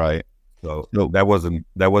 Right. So that wasn't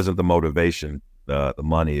the motivation, the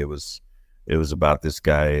money. It was about this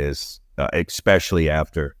guy especially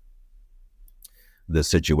after the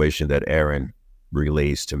situation that Aaron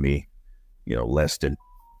relays to me, less than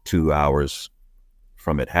 2 hours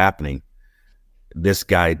from it happening. This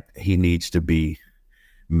guy, he needs to be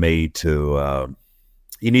made to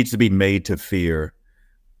fear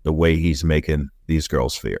the way he's making these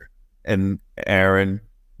girls fear. And Aaron,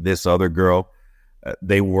 this other girl,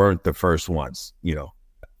 they weren't the first ones.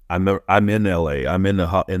 I'm in LA. I'm in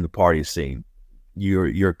the party scene.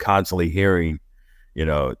 You're constantly hearing,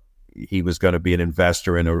 he was going to be an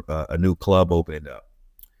investor in a new club opening up.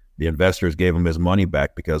 The investors gave him his money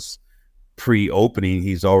back because pre-opening,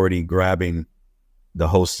 he's already grabbing the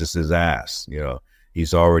hostess's ass.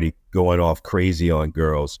 He's already going off crazy on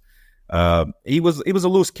girls. He was a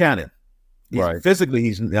loose cannon. Right. Physically,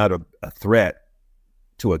 he's not a threat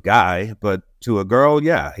to a guy, but to a girl,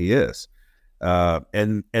 yeah, he is.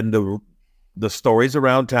 And the stories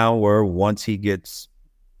around town were once he gets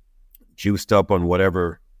juiced up on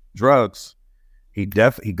whatever drugs, he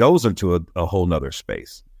goes into a whole nother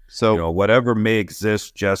space. So whatever may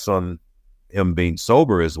exist just on him being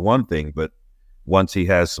sober is one thing, but once he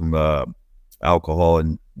has some alcohol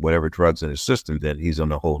and whatever drugs in his system, then he's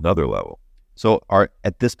on a whole nother level. So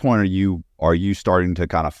at this point, are you starting to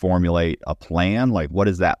kind of formulate a plan? Like, what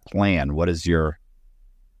is that plan? What is your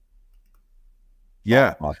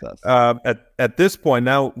process? At this point,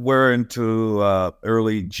 now we're into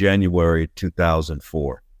early January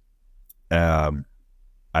 2004.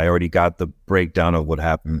 I already got the breakdown of what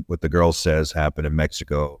happened, what the girl says happened in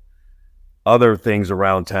Mexico, other things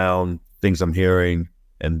around town, things I'm hearing,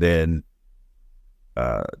 and then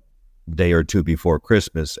day or two before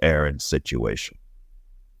Christmas, Aaron's situation.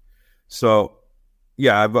 So,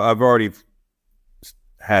 yeah, I've already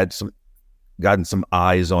gotten some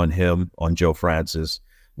eyes on him, on Joe Francis,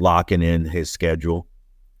 locking in his schedule.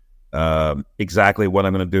 Exactly what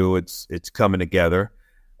I'm going to do, it's coming together.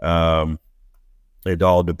 It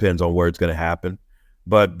all depends on where it's going to happen.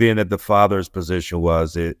 But being at the father's position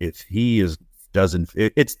was, if he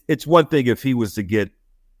it's one thing if he was to get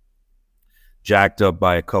jacked up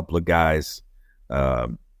by a couple of guys,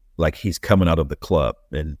 like he's coming out of the club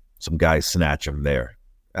and some guys snatch him there.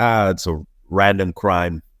 It's a random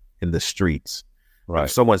crime in the streets. Right.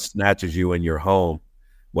 If someone snatches you in your home,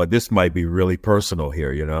 well, this might be really personal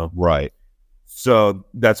here, Right. So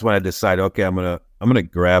that's when I decided, okay, I'm gonna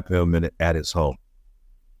grab him at his home.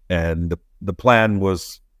 And the plan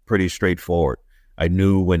was pretty straightforward. I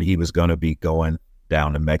knew when he was going to be going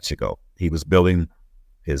down to Mexico. He was building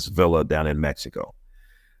his villa down in Mexico.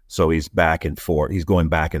 So he's back and forth. He's going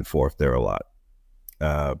back and forth there a lot.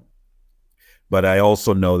 But I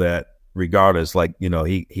also know that regardless,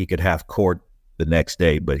 he could have court the next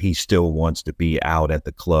day, but he still wants to be out at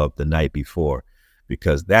the club the night before,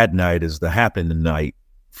 because that night is the happening night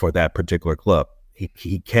for that particular club.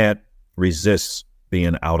 He can't resist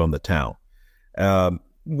being out on the town.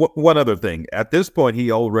 One other thing, at this point, he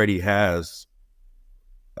already has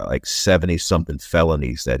like 70-something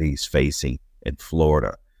felonies that he's facing in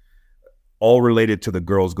Florida, all related to the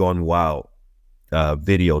Girls Gone Wild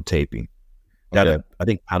videotaping. Okay. I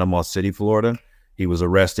think Panama City, Florida. He was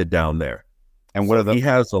arrested down there. And what are those? He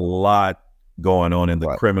has a lot going on in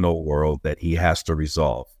the criminal world that he has to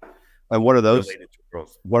resolve. And what are those?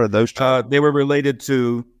 What are those? They were related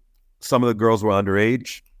to, some of the girls were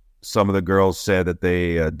underage. Some of the girls said that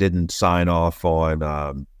they didn't sign off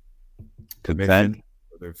on consent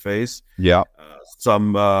for their face. Yeah.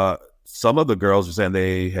 Some of the girls were saying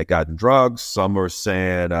they had gotten drugs. Some were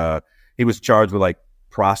saying he was charged with like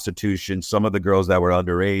prostitution. Some of the girls that were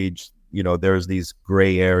underage, there's these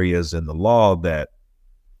gray areas in the law that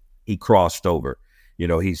he crossed over.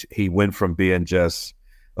 He went from being just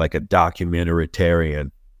like a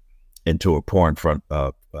documentarian into a porn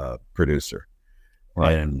producer.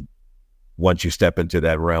 Right. And once you step into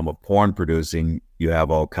that realm of porn producing, you have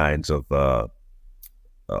all kinds of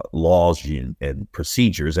laws and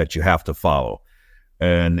procedures that you have to follow.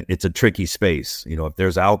 And it's a tricky space. If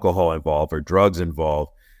there's alcohol involved or drugs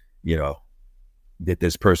involved, did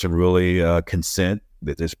this person really consent?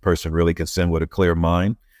 Did this person really consent with a clear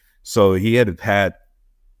mind? So I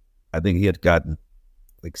think he had gotten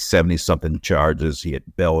like 70-something charges. He had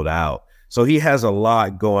bailed out. So he has a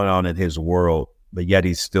lot going on in his world, but yet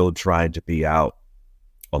he's still trying to be out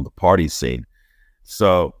on the party scene.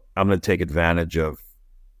 So I'm going to take advantage of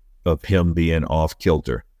him being off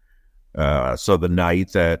kilter. So the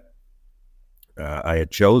night that I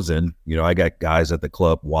had chosen, I got guys at the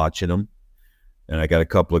club watching him, and I got a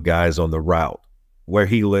couple of guys on the route where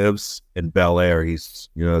he lives in Bel Air. He's,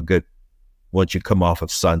 a good, once you come off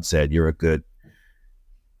of Sunset, you're a good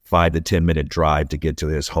 5 to 10 minute drive to get to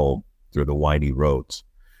his home through the windy roads.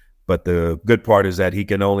 But the good part is that he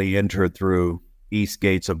can only enter through east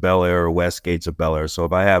gates of Bel Air or west gates of Bel Air. So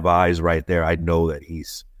if I have eyes right there, I know that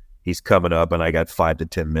he's coming up, and I got 5 to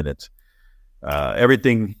 10 minutes.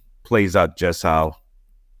 Everything plays out just how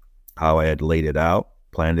I had laid it out,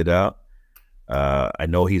 planned it out. I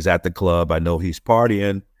know he's at the club. I know he's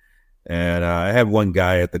partying. And I have one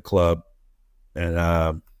guy at the club, and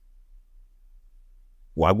I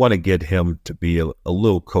want to get him to be a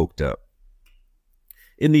little coked up.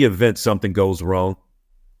 In the event something goes wrong,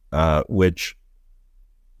 which,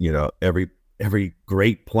 every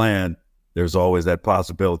great plan, there's always that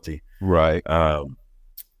possibility. Right.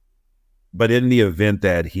 But in the event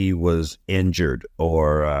that he was injured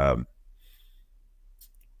or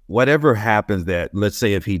whatever happens, that let's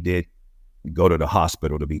say if he did go to the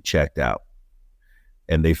hospital to be checked out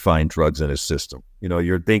and they find drugs in his system,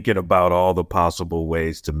 you're thinking about all the possible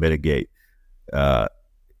ways to mitigate.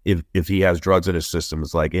 If he has drugs in his system,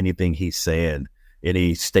 it's like anything he's saying,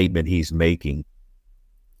 any statement he's making,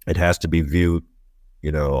 it has to be viewed,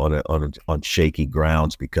 on shaky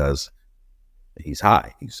grounds because he's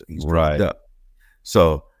high. He's right up.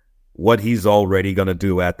 So what he's already going to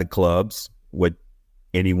do at the clubs, what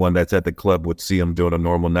anyone that's at the club would see him doing a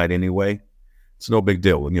normal night anyway, it's no big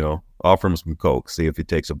deal. Offer him some coke, see if he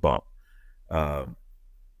takes a bump.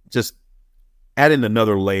 Just add in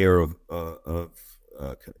another layer of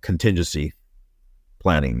contingency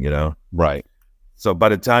planning, Right. So by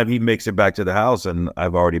the time he makes it back to the house, and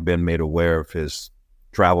I've already been made aware of his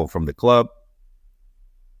travel from the club,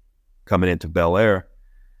 coming into Bel Air,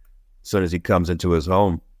 as soon as he comes into his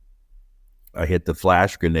home, I hit the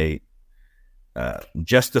flash grenade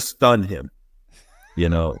just to stun him,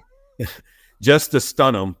 just to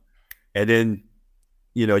stun him. And then,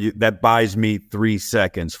 that buys me 3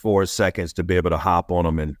 seconds, 4 seconds to be able to hop on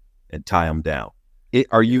him and tie him down.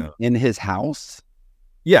 Are you in his house?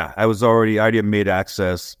 Yeah, I already made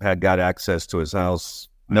access, got access to his house.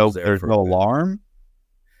 No, there's no alarm?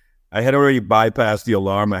 I had already bypassed the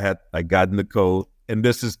alarm. I got in the code, and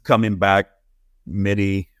this is coming back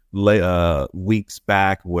many weeks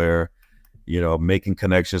back where, making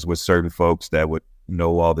connections with certain folks that would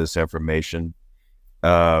know all this information.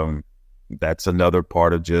 That's another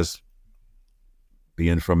part of just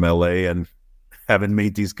being from LA and having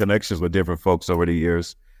made these connections with different folks over the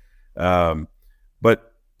years.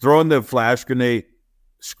 But throwing the flash grenade,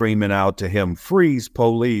 screaming out to him, "Freeze,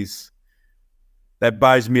 police," that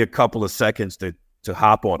buys me a couple of seconds to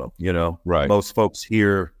hop on him, Right. Most folks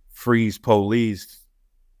hear "freeze, police."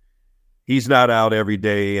 He's not out every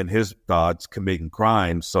day in his thoughts committing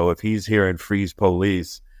crimes. So if he's hearing "freeze,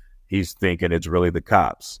 police," he's thinking it's really the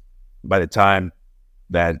cops. By the time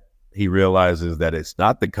that he realizes that it's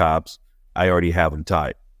not the cops, I already have him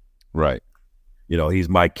tied. Right. He's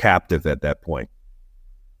my captive at that point.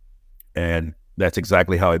 And that's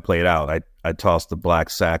exactly how it played out. I tossed the black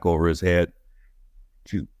sack over his head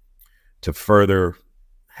to further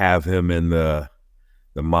have him in the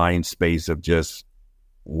mind space of just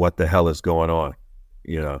what the hell is going on.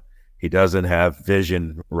 He doesn't have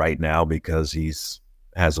vision right now because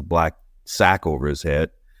has a black sack over his head.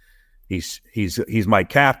 He's my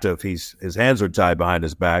captive. His hands are tied behind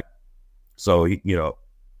his back. So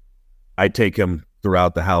I take him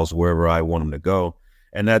throughout the house wherever I want him to go.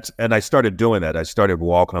 And I started doing that. I started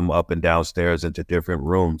walking him up and downstairs into different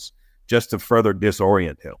rooms just to further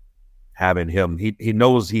disorient him. Having him, he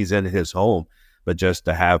knows he's in his home, but just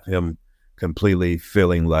to have him completely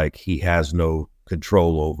feeling like he has no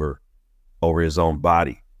control over his own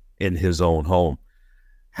body in his own home.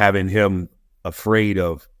 Having him afraid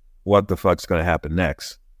of what the fuck's going to happen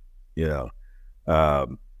next.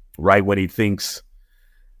 Right when he thinks,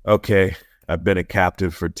 okay, I've been a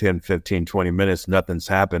captive for 10, 15, 20 minutes. Nothing's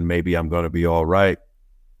happened. Maybe I'm going to be all right.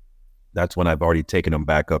 That's when I've already taken him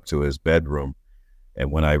back up to his bedroom.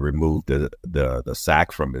 And when I removed the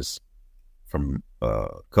sack from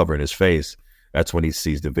covering his face, that's when he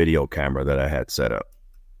sees the video camera that I had set up.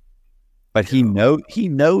 But he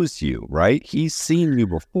knows you, right? He's seen you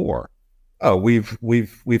before. Oh,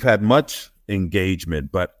 we've had much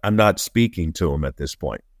engagement, but I'm not speaking to him at this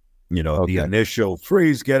point. Okay. The initial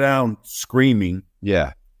 "freeze, get down," screaming.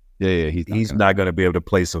 Yeah. He's not going to be able to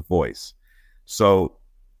place a voice. So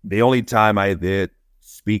the only time I did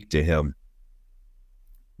speak to him,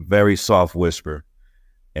 very soft whisper,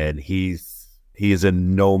 and he is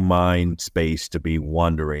in no mind space to be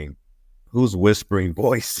wondering who's whispering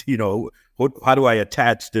voice? How do I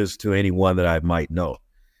attach this to anyone that I might know?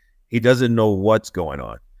 He doesn't know what's going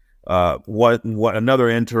on. What another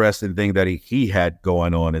interesting thing that he had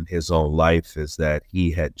going on in his own life is that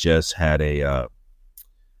he had just had a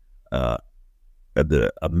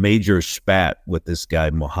major spat with this guy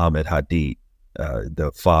Muhammad Hadid,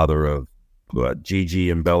 the father of Gigi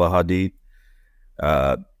and Bella Hadid.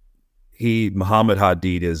 Muhammad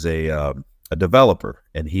Hadid is a developer,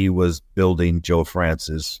 and he was building Joe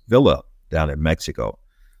Francis' villa down in Mexico.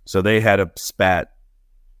 So they had a spat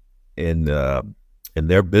in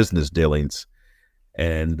their business dealings.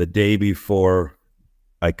 And the day before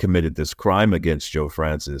I committed this crime against Joe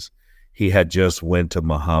Francis, he had just went to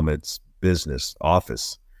Muhammad's business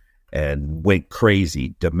office and went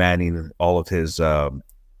crazy, demanding all of his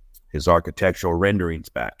architectural renderings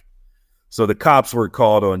back. So the cops were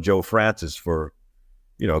called on Joe Francis for,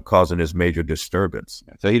 causing this major disturbance.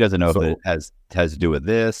 So he doesn't know if it has to do with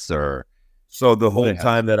this or... So the whole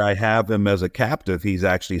time that I have him as a captive, he's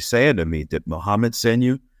actually saying to me, did Muhammad send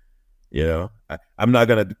you? I'm not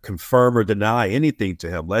going to confirm or deny anything to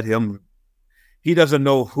him. Let him, he doesn't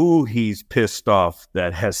know who he's pissed off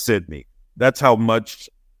that has sent me. That's how much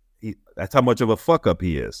of a fuck up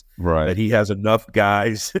he is. Right. That he has enough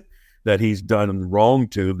guys that he's done wrong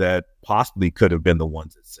to that possibly could have been the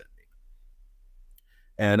ones that sent me.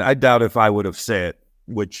 And I doubt if I would have said,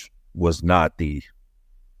 which was not the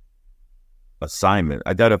assignment,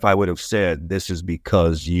 I doubt if I would have said, this is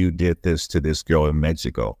because you did this to this girl in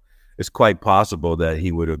Mexico. It's quite possible that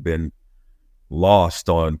he would have been lost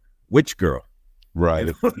on which girl.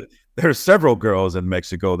 Right. There are several girls in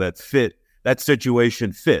Mexico that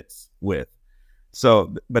situation fits with.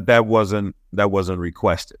 So, but that wasn't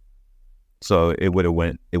requested. So it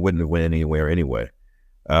wouldn't have went anywhere anyway.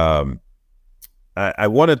 I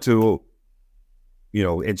wanted to,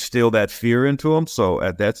 instill that fear into him. So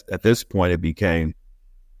at this point, it became,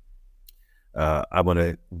 I want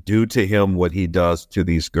to do to him what he does to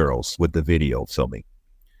these girls with the video filming.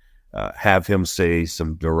 Have him say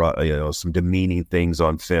some demeaning things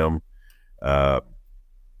on film,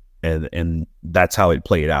 and that's how it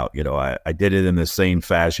played out. I did it in the same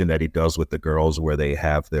fashion that he does with the girls, where they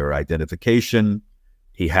have their identification.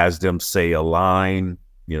 He has them say a line,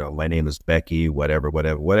 my name is Becky,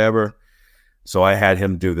 whatever. So I had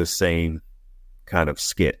him do the same kind of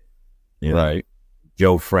skit. Right.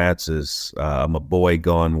 Joe Francis, I'm a boy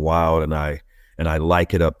gone wild, and I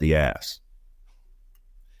like it up the ass.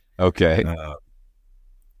 Okay.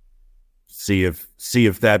 See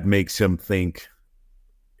if that makes him think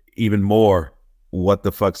even more what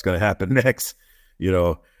the fuck's going to happen next,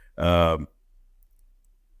 and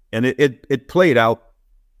it played out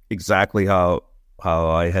exactly how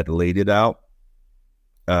I had laid it out.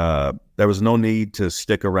 There was no need to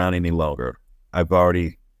stick around any longer. I've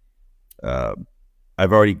already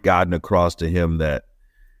gotten across to him that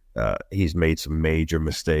he's made some major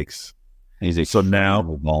mistakes. So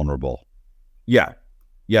now vulnerable. Yeah.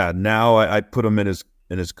 Now I put him in his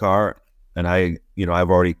car, and I've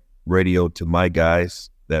already radioed to my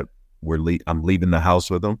guys that I'm leaving the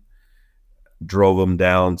house with them. Drove him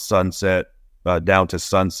down to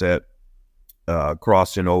Sunset,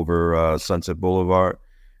 crossing over Sunset Boulevard,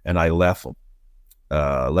 and I left him.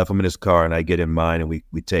 Left him in his car, and I get in mine, and we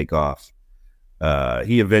take off.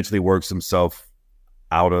 He eventually works himself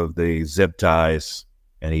out of the zip ties,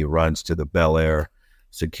 and he runs to the Bel Air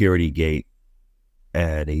security gate,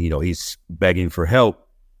 and he's begging for help.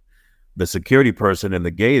 The security person in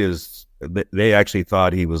the gate they actually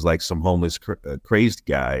thought he was like some homeless crazed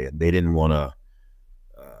guy, and they didn't want to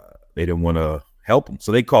help him.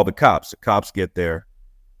 So they call the cops. The cops get there.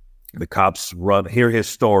 The cops hear his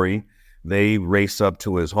story. They race up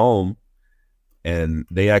to his home, and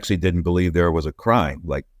they actually didn't believe there was a crime.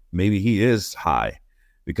 Like, maybe he is high,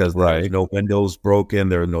 because there's no windows broken.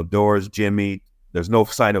 There are no doors jimmied. There's no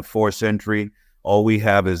sign of forced entry. All we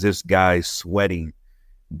have is this guy sweating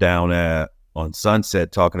down on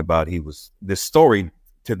Sunset, talking about this story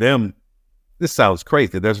to them. This sounds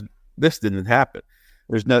crazy. This didn't happen.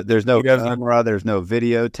 There's no camera. There's no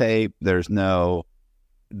videotape. There's no.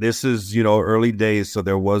 This is, early days, so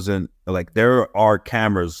there wasn't, there are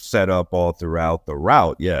cameras set up all throughout the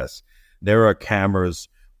route, yes. There are cameras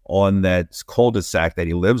on that cul-de-sac that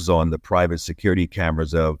he lives on, the private security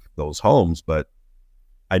cameras of those homes, but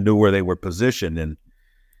I knew where they were positioned, and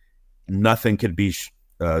nothing could be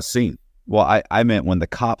seen. Well, I meant when the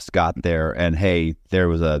cops got there, and hey, there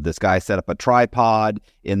was this guy set up a tripod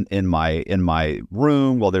in my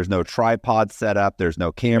room. Well, there's no tripod set up. There's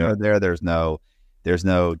no camera there. There's no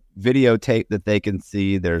videotape that they can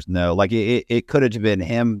see. There's no, it could have been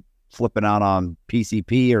him flipping out on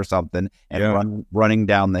PCP or something and running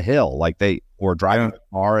down the hill, like or driving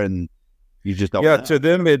a car, and you just don't know. To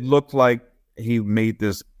them it looked like he made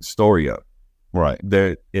this story up. Right.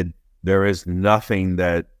 There is nothing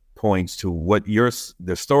that points to what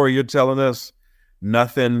the story you're telling us.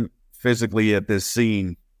 Nothing physically at this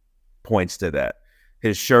scene points to that.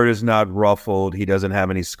 His shirt is not ruffled. He doesn't have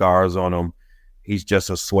any scars on him. He's just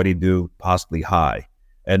a sweaty dude, possibly high.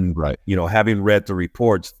 And, having read the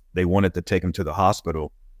reports, they wanted to take him to the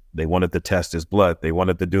hospital. They wanted to test his blood. They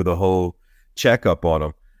wanted to do the whole checkup on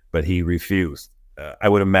him, but he refused. I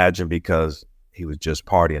would imagine because he was just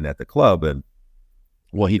partying at the club. And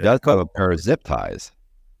well, he does have a pair of zip ties.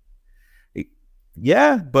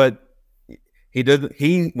 Yeah, but he doesn't.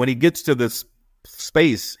 When he gets to this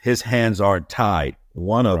space, his hands aren't tied.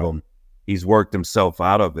 One of them, he's worked himself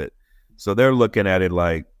out of it. So they're looking at it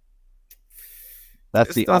like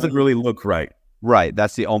doesn't really look right. Right.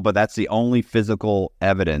 That's the only physical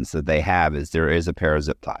evidence that they have is there is a pair of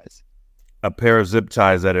zip ties. A pair of zip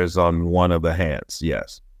ties that is on one of the hands.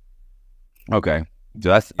 Yes. Okay.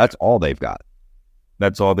 So that's all they've got.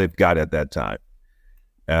 That's all they've got at that time.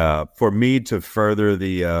 For me to further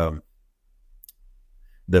the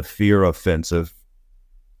fear offensive,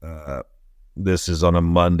 this is on a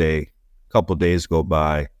Monday. A couple of days go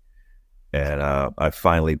by, and I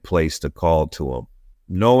finally placed a call to him,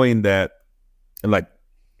 knowing that, like,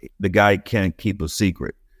 the guy can't keep a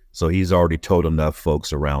secret, so he's already told enough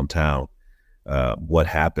folks around town what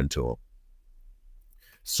happened to him.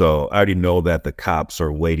 So I already know that the cops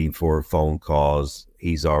are waiting for phone calls.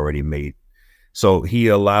 He's already made. So he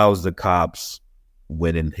allows the cops,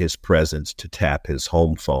 when in his presence, to tap his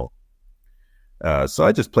home phone. So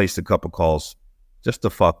I just placed a couple calls just to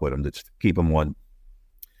fuck with him, to keep him on.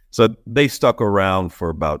 So they stuck around for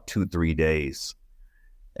about 2-3 days.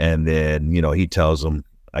 And then, he tells them,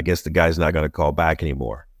 I guess the guy's not going to call back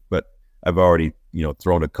anymore. But I've already,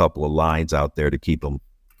 thrown a couple of lines out there to keep him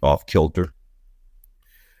off kilter.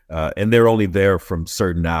 And they're only there from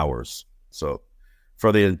certain hours. So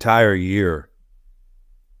for the entire year,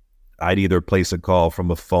 I'd either place a call from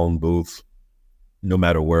a phone booth, no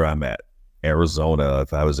matter where I'm at, Arizona,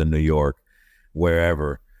 if I was in New York,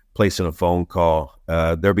 wherever, placing a phone call.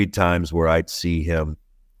 There'd be times where I'd see him,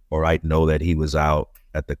 or I'd know that he was out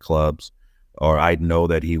at the clubs, or I'd know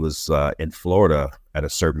that he was in Florida at a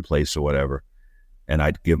certain place or whatever, and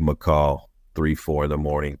I'd give him a call 3-4 in the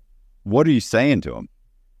morning. What are you saying to him?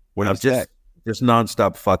 What do you say? Just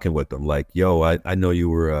nonstop fucking with them. Like, yo, I know you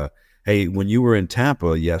were, hey, when you were in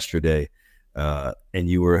Tampa yesterday, and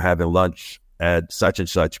you were having lunch at such and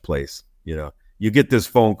such place, you get this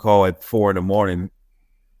phone call at 4 a.m,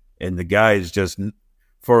 and the guy is just,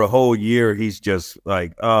 for a whole year, he's just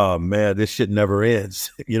like, oh man, this shit never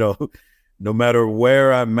ends. No matter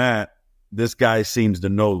where I'm at, this guy seems to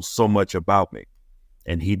know so much about me,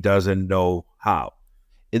 and he doesn't know how.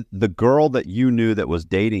 The girl that you knew that was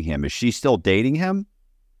dating him, is she still dating him?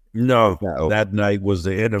 No, that night was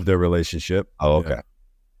the end of their relationship. Oh, okay.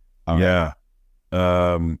 Yeah.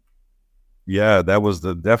 Yeah, that was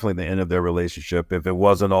definitely the end of their relationship. If it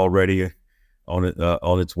wasn't already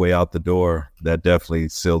on its way out the door, that definitely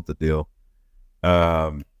sealed the deal.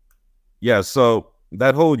 Yeah, so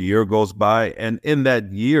that whole year goes by, and in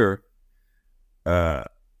that year,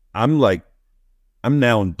 I'm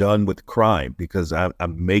now done with crime because I'm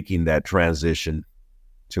making that transition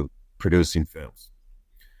to producing films.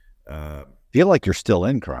 Feel like you're still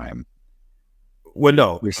in crime. Well,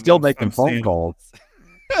 no, you're still making phone calls.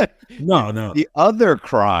 No. The other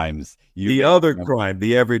crimes, the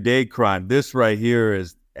everyday crime. This right here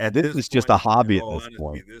is this is just a hobby at this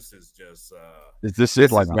point. This is just this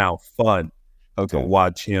is now fun to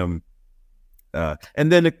watch him.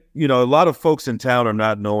 And then a lot of folks in town are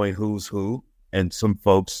not knowing who's who, and some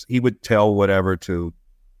folks he would tell whatever to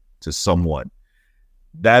someone.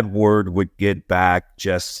 That word would get back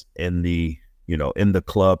just in the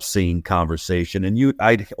club scene conversation, and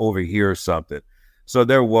I'd overhear something. So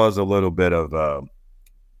there was a little bit of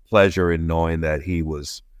pleasure in knowing that he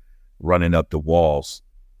was running up the walls.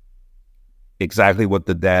 Exactly what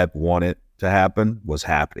the dad wanted to happen was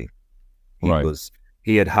happening.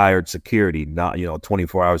 He had hired security, not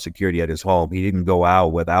 24-hour security at his home. He didn't go out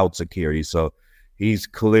without security, so he's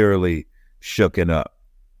clearly shooken up.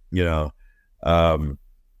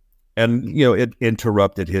 And it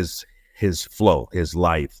interrupted his flow, his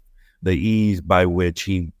life, the ease by which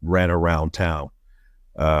he ran around town,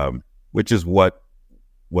 which is what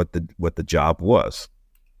the job was.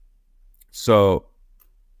 So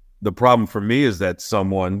the problem for me is that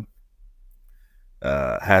someone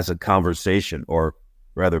has a conversation, or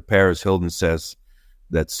rather Paris Hilton says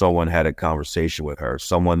that someone had a conversation with her.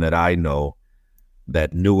 Someone that I know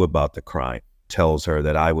that knew about the crime tells her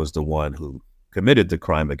that I was the one who committed the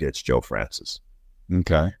crime against Joe Francis.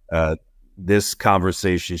 Okay. This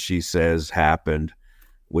conversation, she says, happened.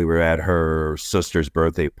 We were at her sister's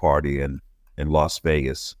birthday party in Las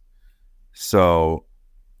Vegas. So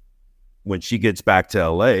when she gets back to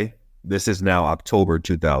LA, this is now October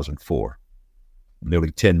 2004,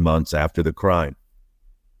 nearly 10 months after the crime.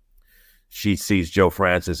 She sees Joe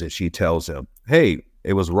Francis and she tells him, hey,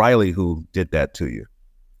 it was Riley who did that to you.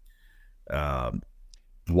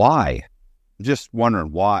 Why? Just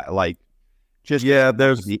wondering why. Like, just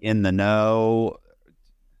there's in the know.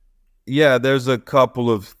 Yeah, there's a couple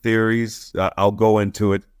of theories. I'll go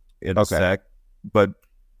into it in a sec. But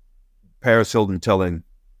Paris Hilton telling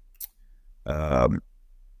Joe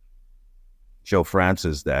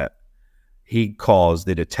Francis that he calls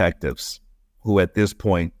the detectives, who at this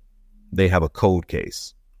point, they have a cold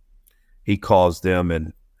case. He calls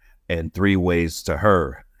them in 3 ways to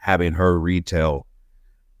her, having her retell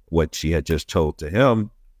what she had just told to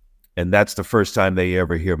him. And that's the first time they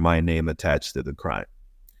ever hear my name attached to the crime.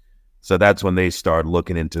 So that's when they start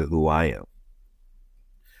looking into who I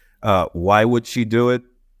am. Why would she do it?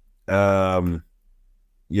 Her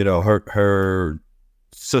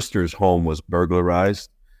sister's home was burglarized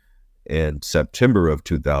in September of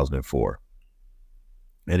 2004.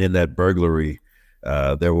 And in that burglary,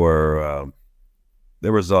 there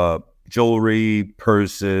was jewelry,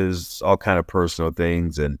 purses, all kind of personal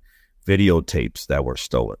things, and videotapes that were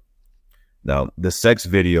stolen. Now, the sex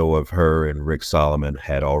video of her and Rick Solomon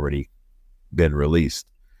had already been released.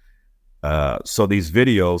 So these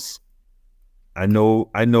videos, I know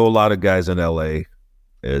a lot of guys in LA.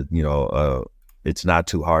 It's not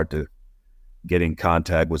too hard to get in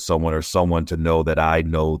contact with someone or someone to know that I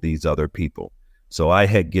know these other people. So I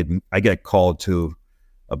get called to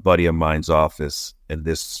a buddy of mine's office, and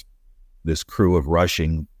this crew of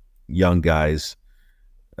rushing young guys,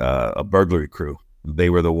 a burglary crew, they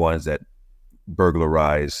were the ones that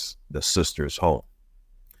burglarized the sister's home.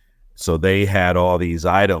 So they had all these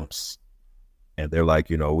items, and they're like,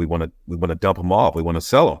 we want to dump them off. We want to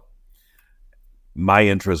sell them. My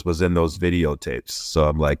interest was in those videotapes. So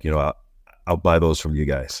I'm like, I'll buy those from you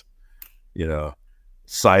guys.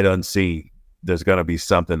 Sight unseen, there's going to be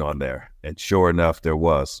something on there. And sure enough, there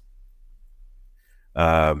was.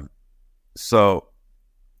 So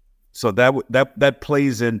that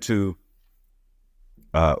plays into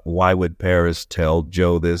why would Paris tell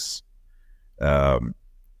Joe this?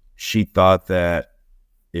 She thought that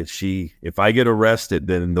if I get arrested,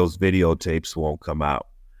 then those videotapes won't come out,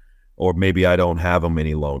 or maybe I don't have them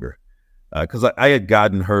any longer. Because I had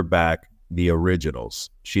gotten her back the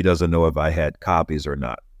originals. She doesn't know if I had copies or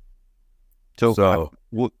not. So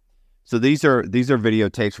these are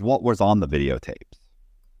videotapes. What was on the videotapes?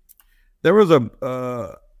 There was a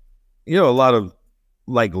lot of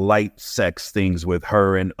like light sex things with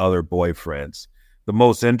her and other boyfriends. The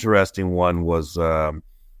most interesting one was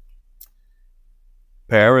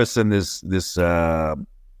Paris and this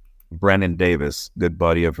Brandon Davis, good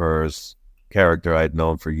buddy of hers, character I'd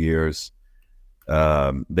known for years.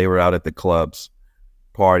 They were out at the clubs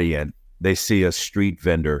partying. They see a street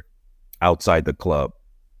vendor outside the club.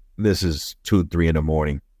 This is 2-3 in the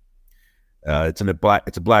morning. It's a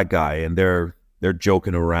black guy, and they're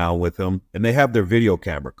joking around with him, and they have their video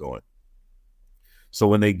camera going. So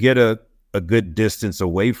when they get a good distance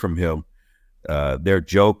away from him, they're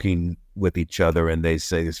joking with each other, and they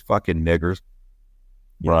say, "It's fucking niggers."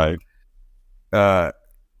 Right.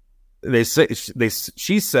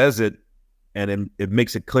 She says it, and it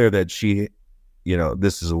makes it clear that she,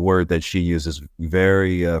 this is a word that she uses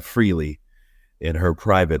very freely in her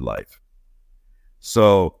private life.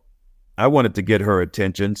 So I wanted to get her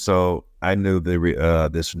attention, so I knew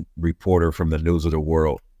this reporter from the News of the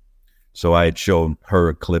World. So I had shown her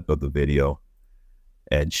a clip of the video,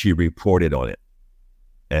 and she reported on it.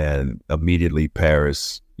 And immediately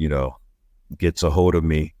Paris, gets a hold of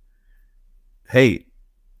me. Hey,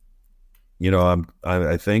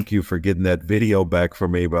 I thank you for getting that video back for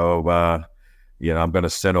me, blah, blah, blah. I'm going to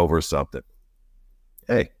send over something.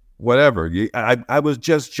 Hey, whatever. I was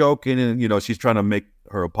just joking, and, she's trying to make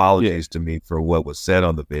her apologies to me for what was said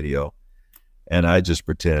on the video. And I just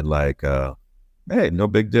pretend like, hey, no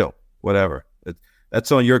big deal, whatever.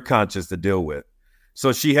 That's on your conscience to deal with.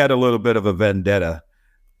 So she had a little bit of a vendetta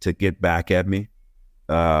to get back at me.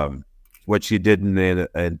 What she didn't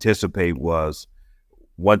anticipate was,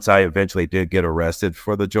 once I eventually did get arrested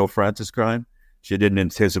for the Joe Francis crime, she didn't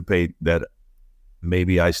anticipate that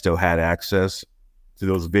maybe I still had access to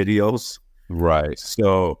those videos. Right.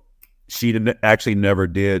 So she actually never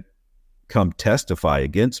did come testify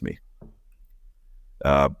against me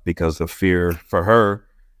because of fear for her.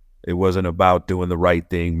 It wasn't about doing the right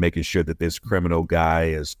thing, making sure that this criminal guy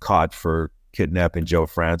is caught for kidnapping Joe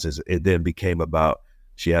Francis. It then became about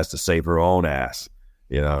she has to save her own ass.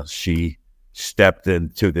 You know, she stepped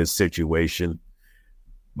into this situation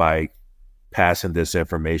by passing this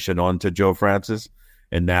information on to Joe Francis.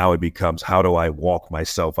 And now it becomes, how do I walk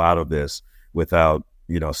myself out of this without,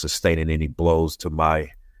 you know, sustaining any blows to my,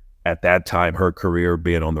 at that time, her career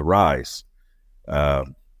being on the rise.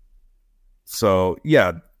 So,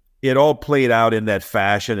 yeah, it all played out in that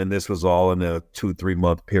fashion. And this was all in a 2-3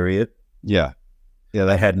 month period. Yeah. Yeah.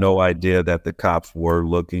 I had no idea that the cops were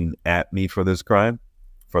looking at me for this crime,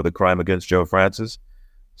 for the crime against Joe Francis.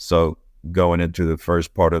 So going into the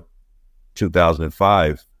first part of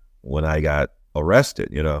 2005, when I got arrested,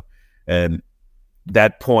 you know, and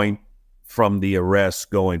that point from the arrest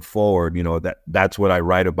going forward, you know, that's what I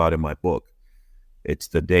write about in my book. It's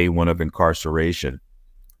the day one of incarceration.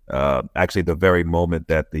 Actually, the very moment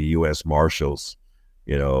that the U.S. Marshals,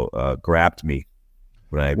 you know, grabbed me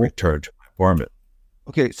when I returned to my apartment.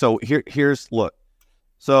 Okay, so here's look.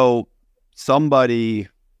 So somebody,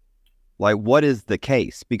 like, what is the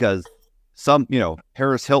case? Because some, you know,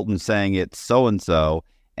 Paris Hilton saying it's so and so,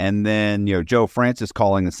 and then, you know, Joe Francis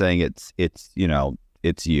calling and saying it's you know,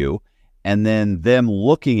 it's you, and then them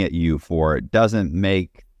looking at you for it doesn't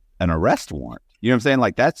make an arrest warrant. You know what I'm saying?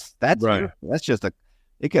 Like that's right. That's just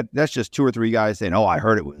that's just 2 or 3 guys saying, "Oh, I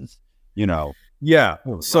heard it was," you know. Yeah.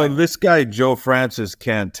 So this guy Joe Francis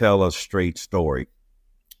can't tell a straight story,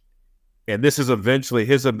 and this is eventually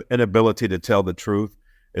his inability to tell the truth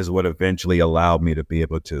is what eventually allowed me to be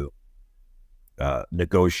able to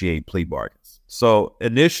negotiate plea bargains. So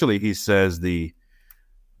initially, he says the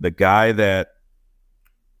guy that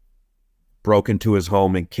broke into his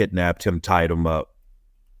home and kidnapped him, tied him up,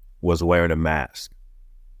 was wearing a mask.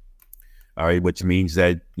 All right, which means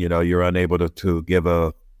that, you know, you're unable to give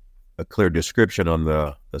a clear description on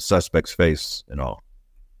the suspect's face and all.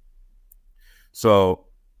 So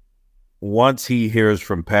once he hears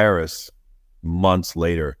from Paris months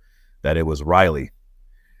later that it was Riley,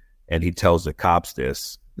 and he tells the cops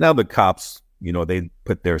this, now the cops, you know, they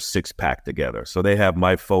put their 6-pack together. So they have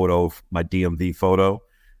my photo, my DMV photo,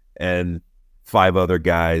 and 5 other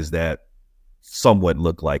guys that somewhat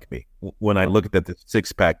look like me. When I look at the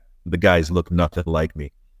 6-pack, the guys look nothing like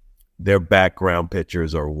me. Their background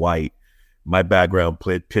pictures are white. My background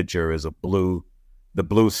picture is the blue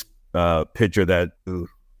picture that you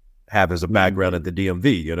have as a background at the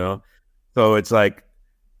DMV, you know? So it's like,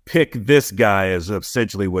 pick this guy as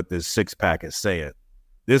essentially what this 6-pack is saying.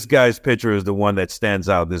 This guy's picture is the one that stands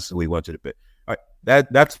out. This is who we want you to pick. All right,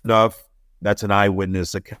 that's enough. That's an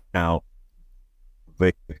eyewitness account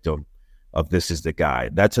victim of this is the guy.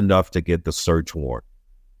 That's enough to get the search warrant.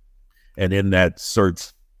 And in that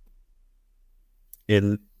search,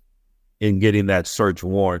 in getting that search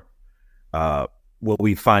warrant, will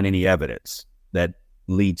we find any evidence that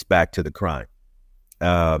leads back to the crime?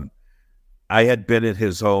 I had been in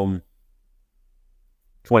his home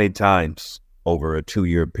 20 times over a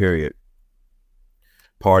 2-year period,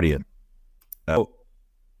 partying.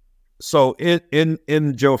 So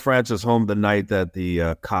in Joe Francis' home, the night that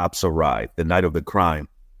the cops arrived, the night of the crime,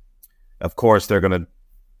 of course they're gonna,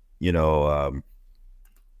 you know,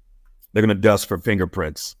 they're gonna dust for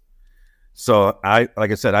fingerprints. So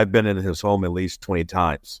like I said, I've been in his home at least 20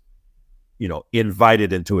 times. You know,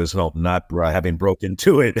 invited into his home, not having broke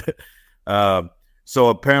into it. So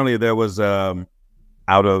apparently there was,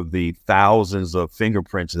 out of the thousands of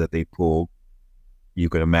fingerprints that they pulled, you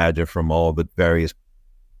can imagine from all the various.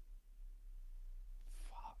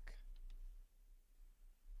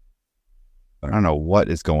 I don't know what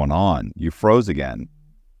is going on. You froze again.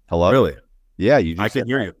 Hello? Really? Yeah, you just I can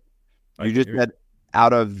hear you. You just said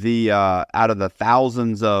out of the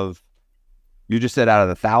thousands of. You just said out of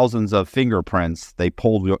the thousands of fingerprints, they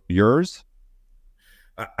pulled yours?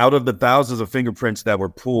 Out of the thousands of fingerprints that were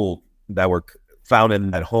pulled, that were found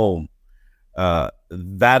in that home,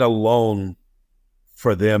 that alone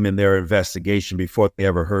for them in their investigation before they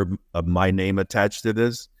ever heard of my name attached to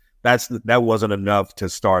this, that wasn't enough to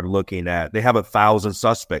start looking at. They have 1,000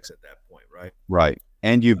 suspects at that point, right? Right.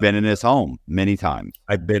 And you've been in his home many times.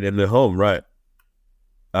 I've been in the home, right.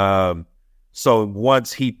 So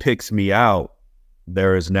once he picks me out,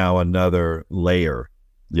 there is now another layer.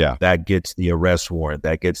 Yeah. That gets the arrest warrant.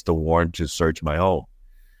 That gets the warrant to search my home.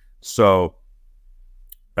 So,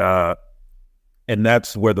 and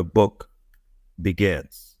that's where the book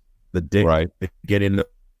begins. The beginning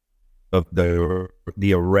of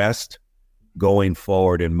the arrest going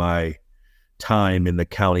forward in my time in the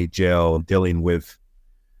county jail dealing with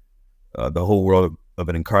the whole world of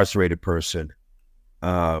an incarcerated person.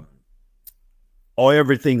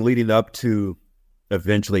 Everything leading up to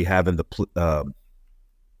eventually having the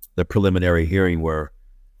preliminary hearing where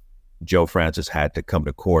Joe Francis had to come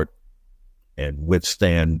to court and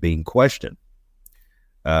withstand being questioned.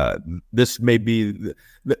 This may be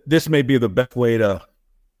the best way to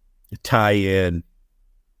tie in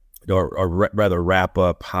or rather wrap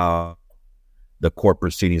up how the court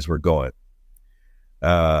proceedings were going.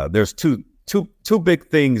 There's two big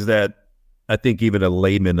things that I think even a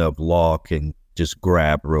layman of law can just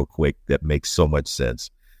grab real quick that makes so much sense.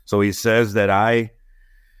 So he says that I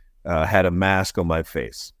had a mask on my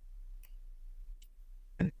face,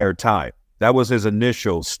 an hair tie. That was his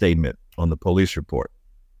initial statement on the police report.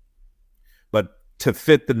 But to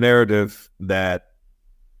fit the narrative that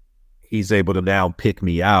he's able to now pick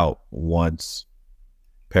me out once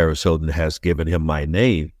Paris Hilton has given him my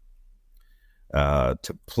name,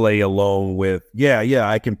 to play along with,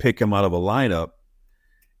 I can pick him out of a lineup.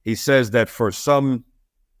 He says that for some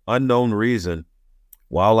unknown reason,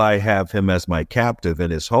 while I have him as my captive in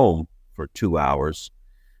his home for 2 hours,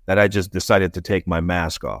 that I just decided to take my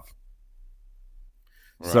mask off.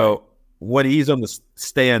 Right. So when he's on the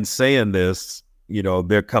stand saying this,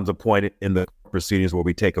 there comes a point in the proceedings where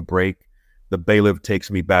we take a break. The bailiff takes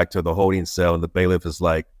me back to the holding cell, and the bailiff is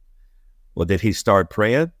like, well, did he start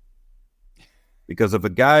praying? Because if a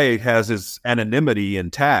guy has his anonymity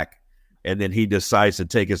intact and then he decides to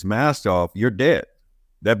take his mask off, you're dead.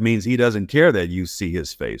 That means he doesn't care that you see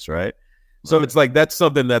his face, right? So it's like that's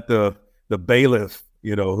something that the bailiff,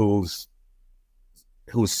 who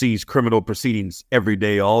sees criminal proceedings every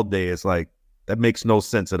day, all day, is like, that makes no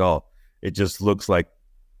sense at all. It just looks like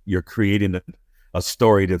you're creating a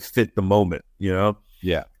story to fit the moment, Yeah.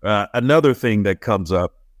 Another thing that comes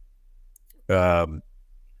up,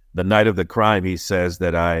 the night of the crime, he says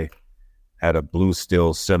that I had a Blue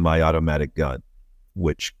Steel semi-automatic gun,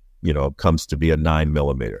 which, comes to be a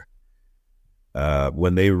 9mm.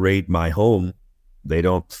 When they raid my home, they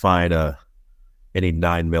don't find any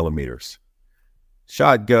 9mm.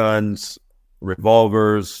 Shotguns,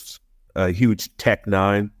 revolvers, a huge Tech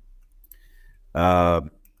 9.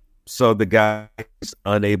 So the guy is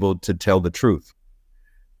unable to tell the truth.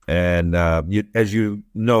 And as you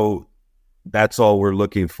know, that's all we're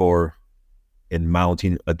looking for in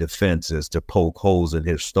mounting a defense, is to poke holes in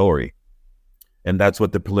his story. And that's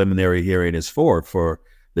what the preliminary hearing is for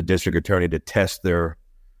the district attorney to test the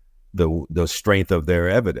strength of their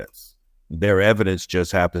evidence. Their evidence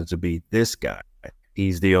just happens to be this guy.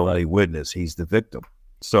 He's the only witness. He's the victim.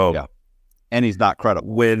 So, yeah. And he's not credible.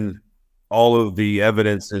 When all of the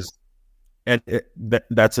evidence is, and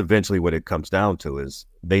that's eventually what it comes down to, is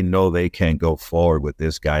they know they can't go forward with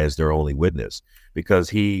this guy as their only witness because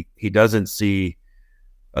he doesn't see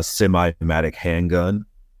a semi-automatic handgun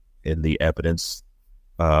in the evidence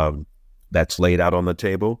that's laid out on the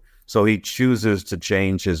table. So he chooses to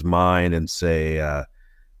change his mind and say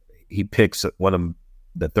he picks one of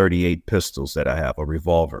the 38 pistols that I have, a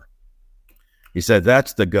revolver. He said,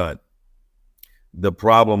 that's the gun. The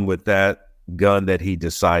problem with that gun that he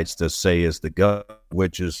decides to say is the gun,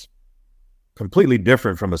 which is completely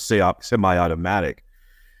different from a semi-automatic.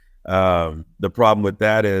 The problem with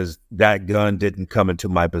that is that gun didn't come into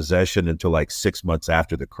my possession until like 6 months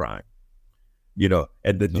after the crime.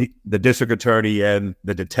 And the district attorney and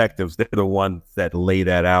the detectives, they're the ones that lay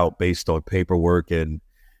that out based on paperwork. And,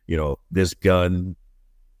 this gun,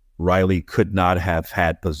 Riley could not have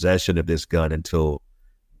had possession of this gun until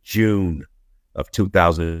June of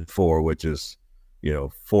 2004, which is,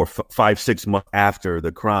 5-6 months after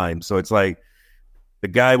the crime. So it's like the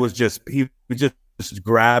guy was just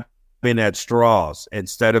grabbing at straws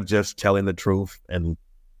instead of just telling the truth and,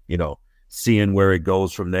 seeing where it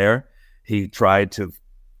goes from there. He tried to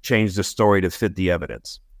change the story to fit the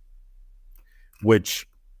evidence, which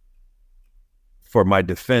for my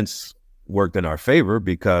defense worked in our favor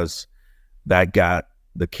because that got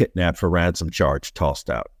the kidnap for ransom charge tossed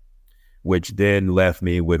out, which then left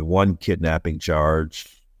me with one kidnapping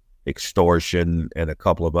charge, extortion, and a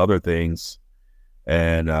couple of other things.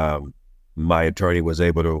 And my attorney was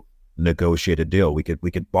able to negotiate a deal. We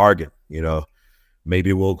could bargain,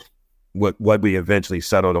 maybe what we eventually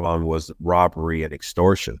settled on was robbery and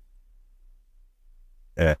extortion.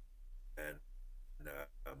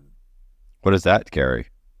 What does that carry?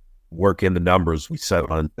 Work in the numbers. We settled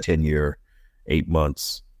on 10-year, 8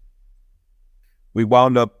 months. We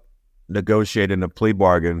wound up negotiating a plea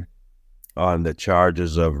bargain on the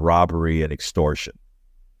charges of robbery and extortion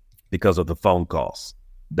because of the phone calls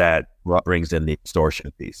that brings in the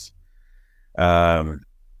extortion piece.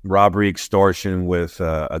 robbery, extortion with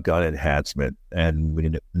a gun enhancement, and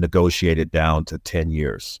we negotiated down to 10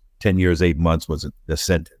 years. 10 years, 8 months was the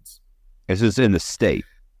sentence. This is in the state.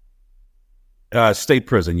 State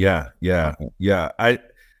prison, yeah.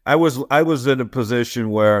 I was in a position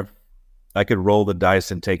where I could roll the dice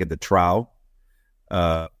and take it to trial,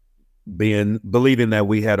 believing that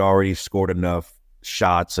we had already scored enough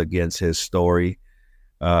shots against his story,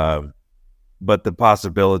 but the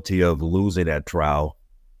possibility of losing at trial,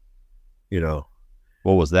 What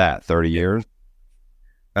was that? 30 years?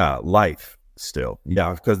 life still,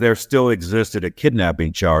 because there still existed a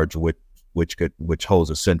kidnapping charge which holds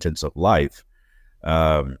a sentence of life.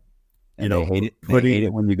 And they hate it. They hate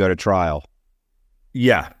it when you go to trial.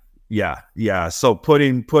 Yeah. So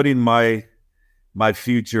putting my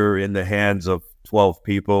future in the hands of 12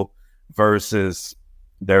 people versus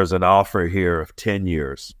there's an offer here of 10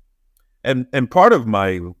 years. And part of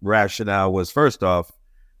my rationale was, first off,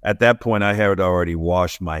 at that point, I had already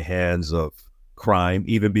washed my hands of crime.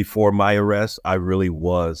 Even before my arrest, I really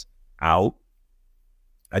was out.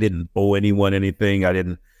 I didn't owe anyone anything. I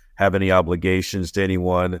didn't have any obligations to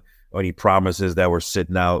anyone or any promises that were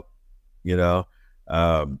sitting out,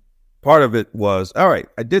 Part of it was, all right,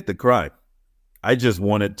 I did the crime. I just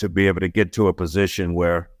wanted to be able to get to a position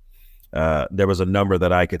where there was a number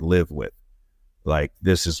that I could live with. Like,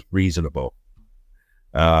 this is reasonable.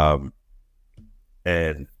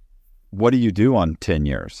 And what do you do on 10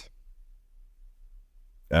 years?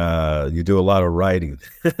 You do a lot of writing.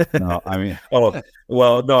 No, I mean,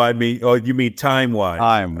 you mean time-wise?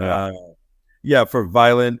 Time, yeah. For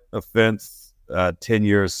violent offense, 10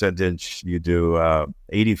 years sentence, you do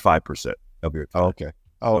 85% of your time. Okay.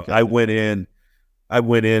 I went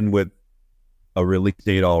in with a release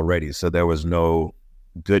date already, so there was no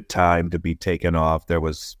good time to be taken off. There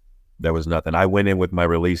was nothing. I went in with my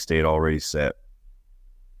release date already set.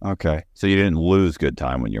 Okay. So you didn't lose good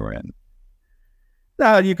time when you were in.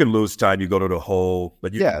 No, you can lose time. You go to the hole,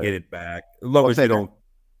 but you can get it back. As long as you don't.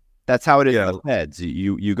 That's how it is in the feds.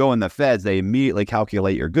 You go in the feds, they immediately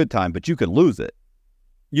calculate your good time, but you could lose it.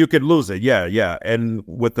 You could lose it, yeah. And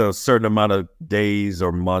with a certain amount of days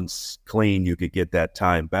or months clean, you could get that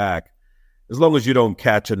time back. As long as you don't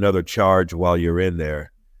catch another charge while you're in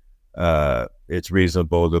there, it's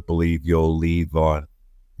reasonable to believe you'll leave on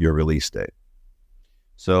your release date.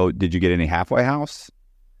 So did you get any halfway house?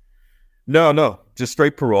 No, just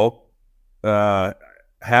straight parole.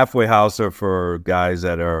 Halfway house are for guys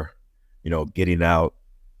that are, getting out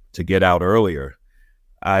to get out earlier.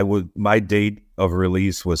 My date of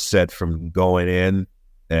release was set from going in,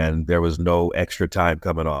 and there was no extra time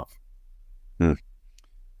coming off.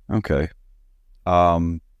 Okay.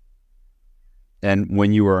 And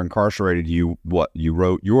when you were incarcerated, you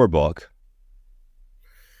wrote your book?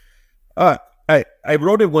 I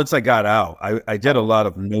wrote it once I got out. I did a lot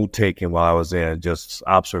of note taking while I was in, just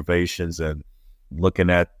observations and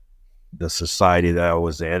looking at the society that I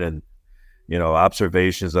was in, and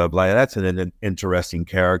observations of, like, that's an interesting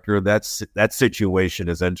character. That situation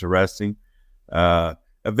is interesting.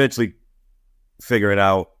 Eventually figuring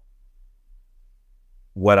out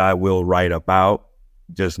what I will write about,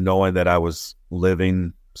 just knowing that I was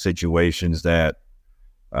living situations that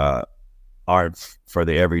aren't for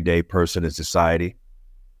the everyday person in society.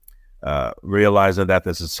 Realizing that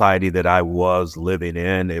the society that I was living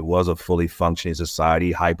in, it was a fully functioning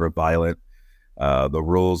society, hyper-violent. The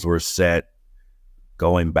rules were set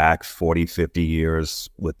going back 40, 50 years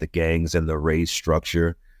with the gangs and the race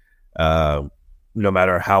structure. No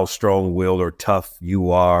matter how strong-willed or tough you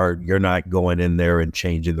are, you're not going in there and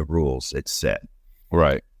changing the rules. It's set.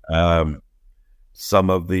 Right. Some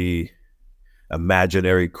of the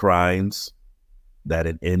imaginary crimes that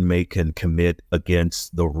an inmate can commit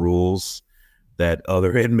against the rules that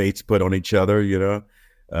other inmates put on each other,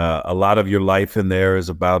 a lot of your life in there is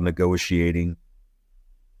about negotiating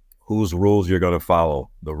whose rules you're going to follow.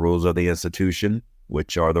 The rules of the institution,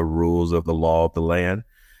 which are the rules of the law of the land,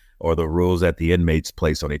 or the rules that the inmates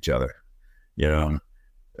place on each other. You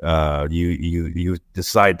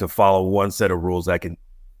decide to follow one set of rules that can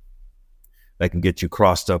get you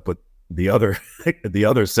crossed up with the other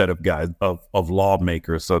set of guys of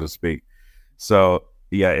lawmakers, so to speak. So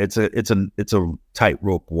yeah, it's a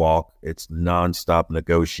tightrope walk. It's nonstop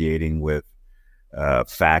negotiating with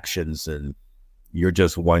factions, and you're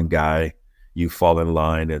just one guy. You fall in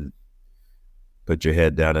line and put your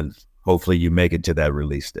head down, and hopefully you make it to that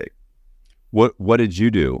release date. What did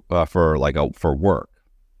you do for work?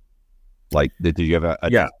 Like, did you have a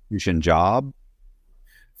distribution job?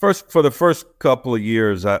 For the first couple of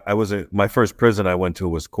years, my first prison I went to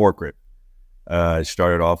was corporate. I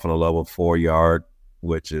started off on a level 4 yard,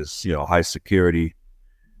 which is, high security.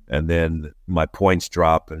 And then my points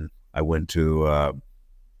dropped and I went to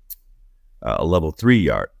a level 3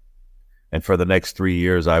 yard. And for the next 3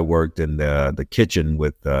 years, I worked in the kitchen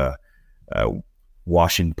with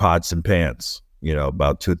washing pots and pans,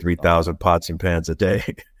 about 3,000 pots and pans a day.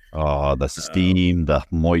 Oh, the steam, the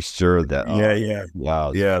moisture.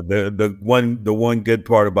 Wow. Yeah. The one good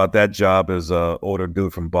part about that job is an older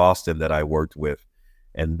dude from Boston that I worked with,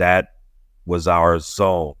 and that was our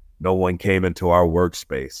zone. No one came into our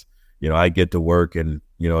workspace. I get to work, and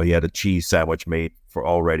he had a cheese sandwich made for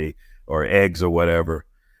already, or eggs or whatever.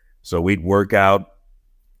 So we'd work out,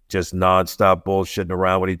 just nonstop bullshitting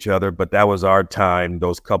around with each other. But that was our time.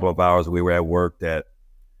 Those couple of hours we were at work, that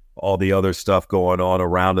all the other stuff going on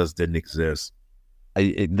around us didn't exist.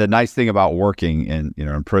 The nice thing about working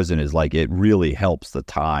in prison is like it really helps the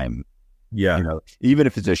time. Yeah. Even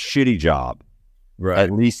if it's a shitty job, right?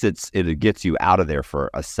 At least it gets you out of there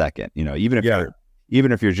for a second.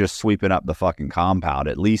 Even if you're just sweeping up the fucking compound,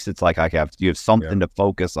 at least it's like you have something to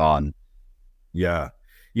focus on. Yeah.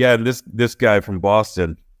 Yeah. And this guy from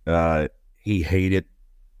Boston, he hated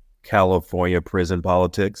California prison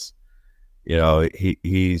politics.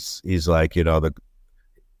 He's like, the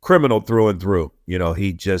criminal through and through.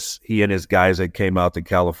 He and his guys that came out to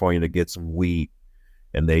California to get some weed,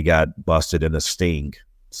 and they got busted in a sting.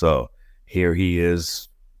 So here he is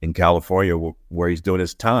in California where he's doing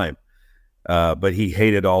his time. But he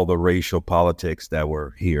hated all the racial politics that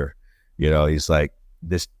were here. He's like,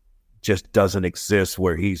 this just doesn't exist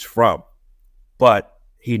where he's from. But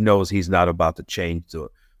he knows he's not about to change to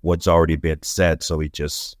what's already been said, so he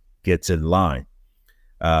just gets in line.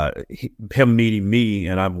 Him meeting me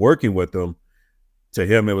and I'm working with him, to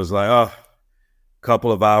him it was like, a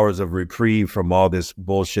couple of hours of reprieve from all this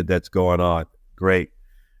bullshit that's going on. Great.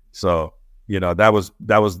 So,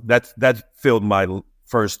 that filled my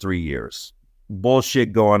first 3 years.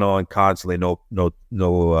 Bullshit going on constantly. No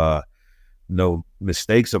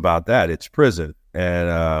mistakes about that. It's prison.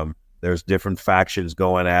 And there's different factions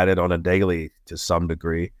going at it on a daily to some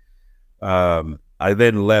degree. I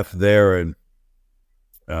then left there and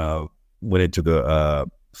went into the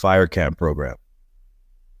fire camp program.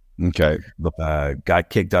 Okay. Got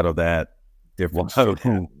kicked out of that. Different shit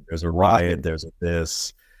happened. There's a riot. There's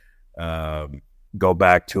this. Go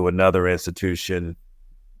back to another institution.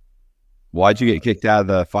 Why'd you get kicked out of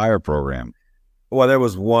the fire program? Well,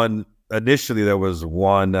 initially there was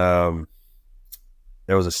a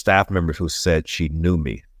staff member who said she knew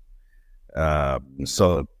me.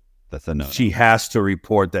 So that's a no. She has to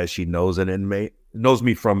report that she knows an inmate, knows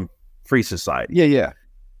me from Free Society. Yeah.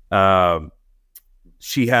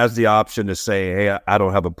 She has the option to say, hey, I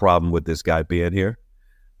don't have a problem with this guy being here.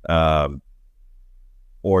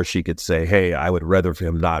 Or she could say, hey, I would rather for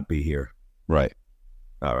him not be here. Right.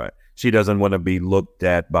 All right. She doesn't want to be looked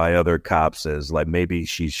at by other cops as like maybe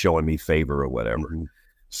she's showing me favor or whatever. Mm-hmm.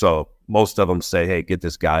 So most of them say, hey, get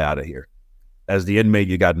this guy out of here. As the inmate,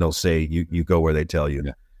 you got no say. You go where they tell you.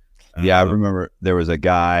 Yeah. I remember there was a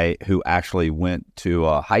guy who actually went to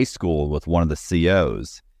high school with one of the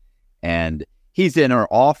COs, and he's in her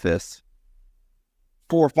office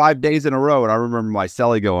 4 or 5 days in a row. And I remember my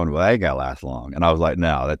cellie going, well, that ain't gonna last long. And I was like,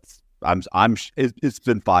 no, it's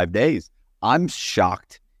been 5 days. I'm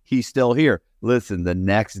shocked he's still here. Listen, the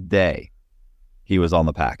next day he was on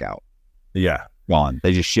the pack out. Yeah. Gone.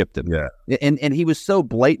 They just shipped him. Yeah. And he was so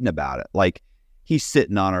blatant about it. Like, he's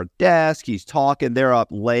sitting on her desk, he's talking, they're up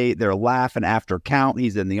late, they're laughing after count,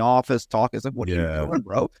 he's in the office talking. It's like, what are you doing,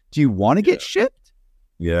 bro? Do you want to get shipped?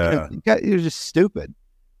 Yeah. He was just stupid.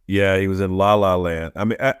 Yeah, he was in La La Land. I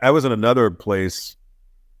mean, I was in another place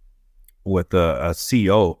with a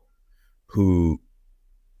CO who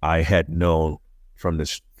I had known from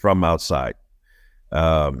outside.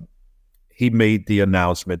 He made the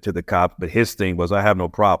announcement to the cops, but his thing was, I have no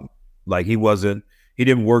problem. Like, he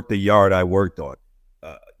didn't work the yard I worked on.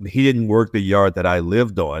 He didn't work the yard that I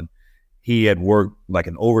lived on. He had worked like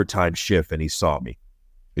an overtime shift and he saw me.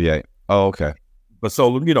 Yeah. Oh, okay. But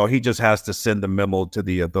so, he just has to send the memo to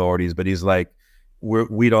the authorities, but he's like,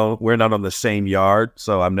 we're not on the same yard,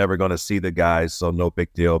 so I'm never going to see the guys, so no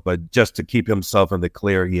big deal. But just to keep himself in the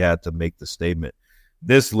clear, he had to make the statement.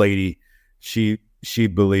 This lady, she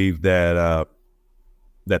believed that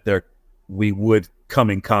we would come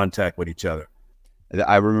in contact with each other.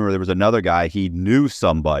 I remember there was another guy, he knew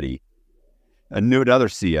somebody, knew another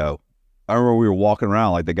CO. I remember we were walking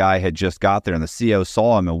around, like the guy had just got there and the CO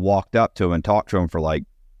saw him and walked up to him and talked to him for like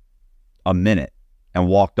a minute and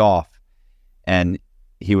walked off. And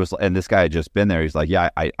he was, and this guy had just been there. He's like, yeah,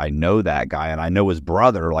 I know that guy, and I know his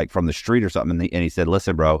brother, like from the street or something. And he said,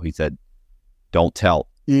 listen, bro, he said, don't tell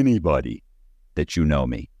anybody that you know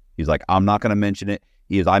me. He's like, I'm not going to mention it.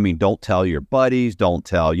 Don't tell your buddies, don't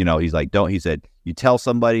tell, he's like, he said, you tell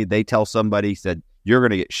somebody, they tell somebody. He said, you're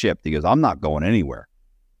going to get shipped. He goes, I'm not going anywhere.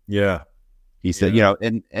 Yeah. He said,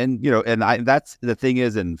 that's the thing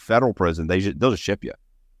is, in federal prison, they'll just ship you.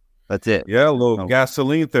 That's it. Yeah. A little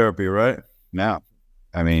gasoline therapy, right? Now,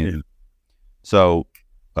 I mean, so,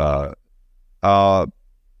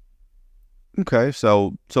 okay.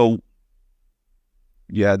 So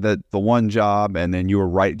yeah, the one job, and then you were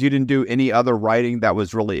writing. You didn't do any other writing. That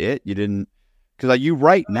was really it. You didn't, because you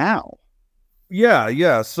write now.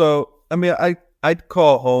 Yeah. So, I mean, I'd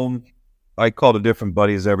call home. I called to different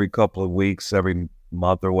buddies every couple of weeks, every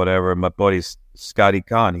month or whatever. My buddy, Scotty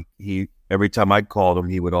Kahn, he every time I called him,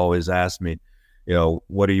 he would always ask me,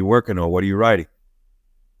 what are you working on? What are you writing?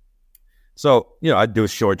 So, I'd do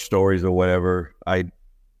short stories or whatever. I'd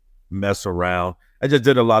mess around. I just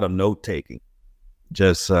did a lot of note taking,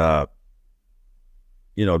 just,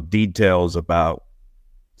 details about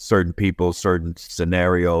certain people, certain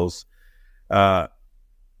scenarios.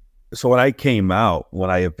 So when I came out, when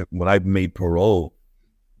I made parole,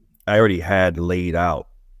 I already had laid out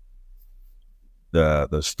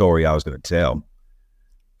the story I was going to tell.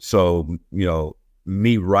 So,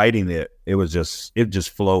 me writing it just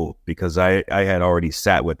flowed because I had already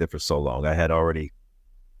sat with it for so long. I had already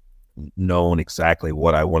known exactly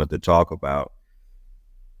what I wanted to talk about.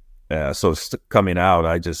 So coming out,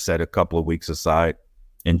 I just set a couple of weeks aside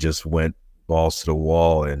and just went balls to the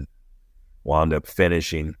wall and wound up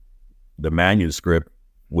finishing the manuscript,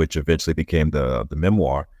 which eventually became the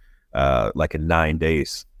memoir, like in 9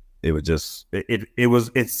 days. It was just,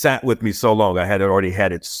 it sat with me so long. I had already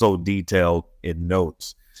had it so detailed in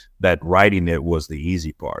notes that writing it was the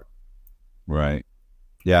easy part. Right.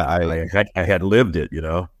 Yeah. I had lived it,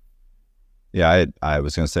 Yeah. I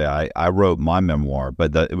was going to say, I wrote my memoir,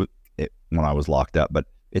 but when I was locked up, but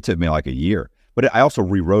it took me like a year, but I also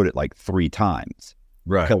rewrote it like 3 times.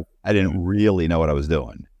 Right. Because I didn't really know what I was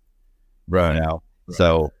doing. Right. Right.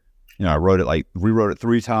 So, I rewrote it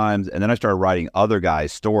 3 times, and then I started writing other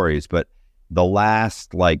guys' stories. But the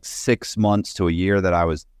last 6 months to a year that I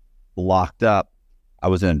was locked up, I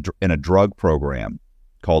was in a drug program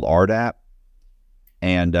called RDAP,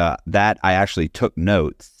 and that I actually took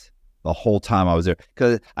notes the whole time I was there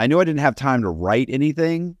because I knew I didn't have time to write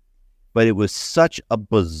anything, but it was such a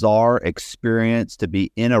bizarre experience to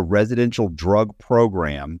be in a residential drug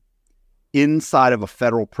program inside of a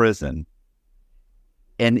federal prison.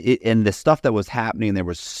 And the stuff that was happening there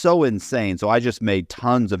was so insane. So I just made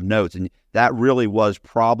tons of notes, and that really was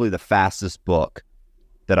probably the fastest book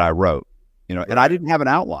that I wrote. And I didn't have an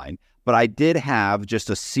outline, but I did have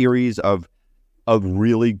just a series of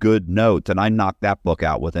really good notes, and I knocked that book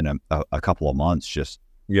out within a couple of months. Just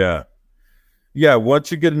yeah.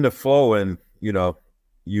 Once you get into flow and you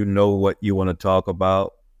know what you want to talk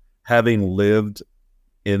about, having lived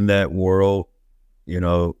in that world.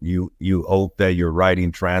 You hope that your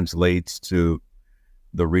writing translates to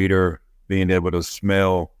the reader being able to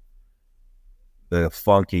smell the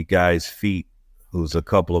funky guy's feet who's a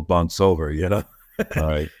couple of bunks over,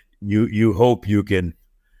 Right. You hope you can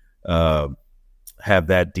have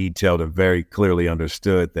that detailed and very clearly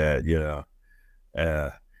understood that,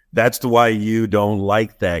 that's why you don't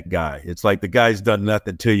like that guy. It's like the guy's done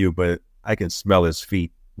nothing to you, but I can smell his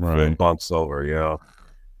feet from bunks over,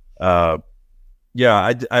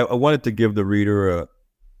 Yeah, I wanted to give the reader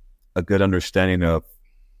a good understanding of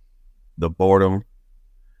the boredom,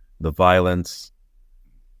 the violence,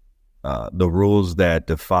 the rules that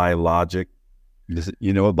defy logic.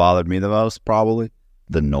 What bothered me the most? Probably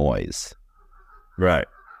the noise. Right.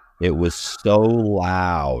 It was so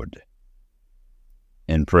loud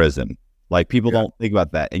in prison. Like people don't think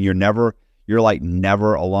about that, and you're never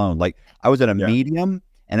alone. Like I was in a medium,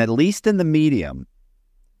 and at least in the medium,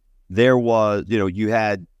 there was, you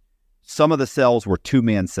had some of the cells were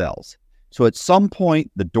 2-man cells. So at some point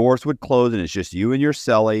the doors would close and it's just you and your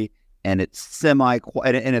cellie, and it's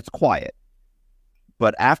and it's quiet.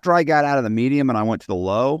 But after I got out of the medium and I went to the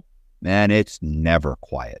low, man, it's never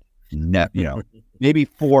quiet. Maybe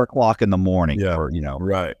 4 o'clock in the morning. Yeah.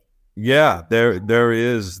 Right. Yeah. There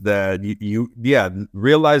is that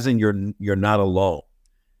realizing you're not alone.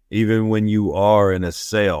 Even when you are in a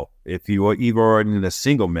cell, if you are even in a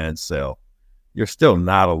single man cell, you're still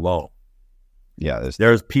not alone. Yeah,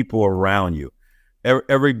 there's people around you.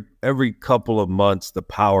 Every couple of months, the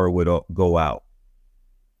power would go out.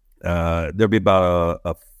 There'd be about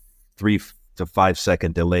a 3 to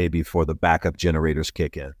 5-second delay before the backup generators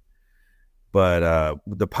kick in. But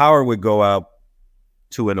the power would go out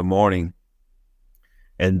 2 a.m,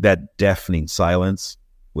 and that deafening silence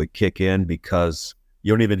would kick in because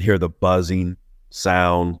you don't even hear the buzzing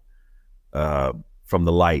sound from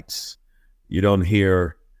the lights. You don't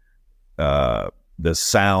hear the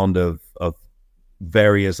sound of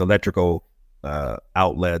various electrical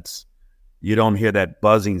outlets. You don't hear that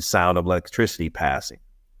buzzing sound of electricity passing,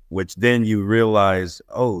 which then you realize,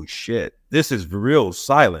 oh shit, this is real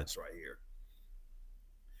silence right here.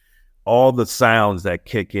 All the sounds that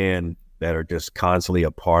kick in that are just constantly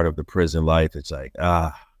a part of the prison life, it's like,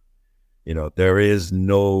 there is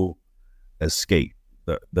no escape.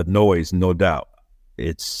 The noise, no doubt.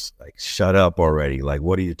 It's like, shut up already. Like,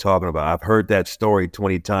 what are you talking about? I've heard that story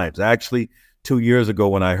 20 times. Actually, 2 years ago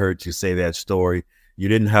when I heard you say that story, you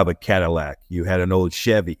didn't have a Cadillac. You had an old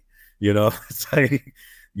Chevy. It's like,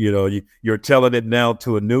 you're telling it now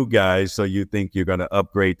to a new guy, so you think you're going to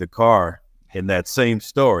upgrade the car in that same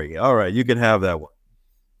story. All right, you can have that one,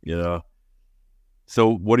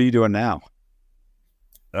 So what are you doing now?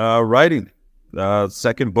 Writing.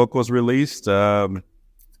 Second book was released,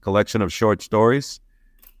 collection of short stories.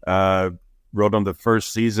 Wrote on the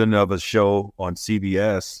first season of a show on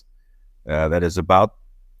CBS that is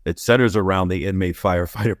it centers around the inmate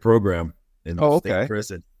firefighter program in the state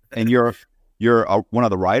prison. And you're one of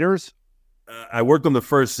the writers? I worked on the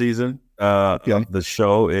first season of the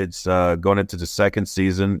show. It's going into the second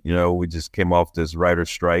season. We just came off this writer's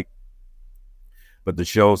strike. But the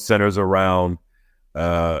show centers around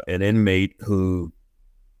an inmate who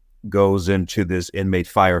goes into this inmate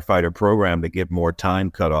firefighter program to get more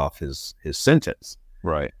time cut off his sentence.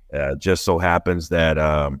 Right. Just so happens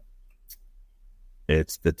that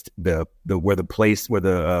it's where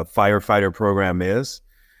the firefighter program is.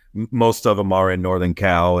 Most of them are in Northern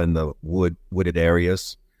Cal in the wooded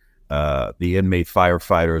areas. The inmate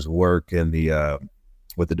firefighters work in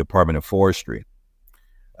with the Department of Forestry.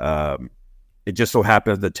 It just so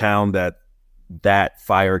happens the town that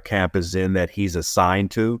fire camp is in, that he's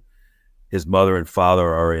assigned to, his mother and father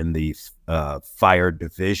are in the fire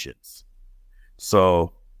divisions.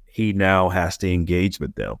 So he now has to engage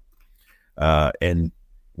with them. And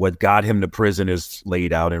what got him to prison is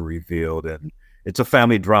laid out and revealed. And it's a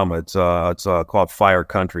family drama. It's called Fire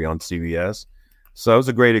Country on CBS. So it was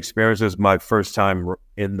a great experience. It was my first time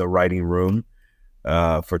in the writing room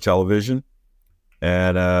for television.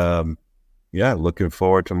 And looking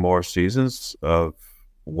forward to more seasons of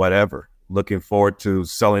whatever. Looking forward to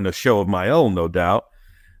selling a show of my own, no doubt.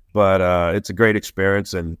 But it's a great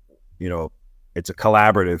experience, and it's a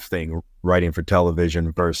collaborative thing, writing for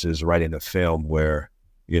television versus writing a film where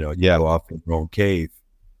you go off in your own cave.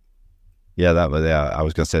 Yeah, I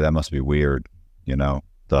was gonna say that must be weird. The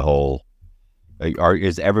whole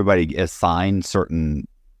is everybody assigned certain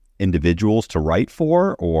individuals to write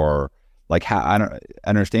for, or like how? I don't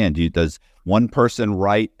understand. Does one person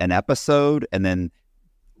write an episode and then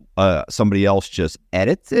somebody else just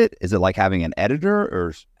edits it? Is it like having an editor,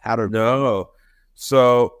 or how to? No.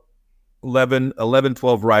 So 11,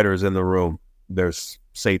 12 writers in the room. There's,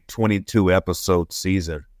 say, 22 episode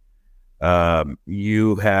season.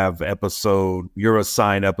 You have you're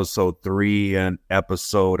assigned episode 3 and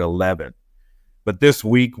episode 11. But this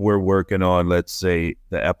week we're working on, let's say,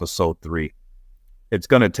 the episode 3. It's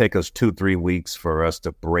going to take us 2-3 weeks for us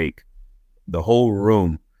to break the whole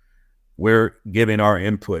room. We're giving our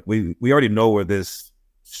input. We already know where this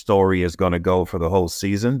story is going to go for the whole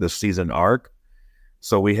season, the season arc.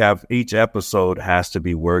 So we have, each episode has to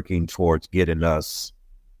be working towards getting us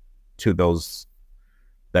to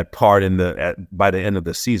that part by the end of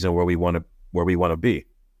the season where we want to be.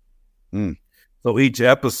 So each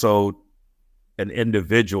episode, an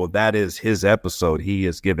individual, that is his episode. He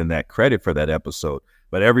is given that credit for that episode,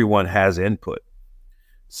 but everyone has input.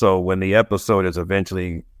 So when the episode is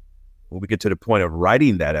eventually, when we get to the point of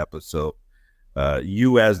writing that episode,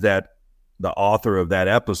 you as the author of that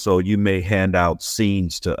episode, you may hand out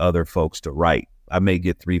scenes to other folks to write. I may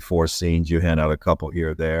get 3-4 scenes. You hand out a couple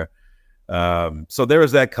here or there. So there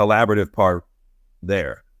is that collaborative part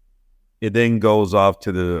there. It then goes off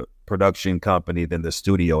to the production company, then the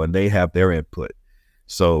studio, and they have their input.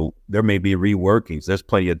 So there may be reworkings. There's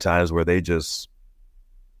plenty of times where they just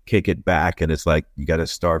kick it back, and it's like you got to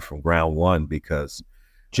start from ground one because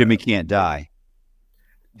Jimmy can't die.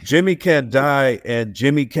 Jimmy can't die, and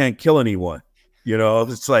Jimmy can't kill anyone.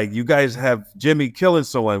 It's like, you guys have Jimmy killing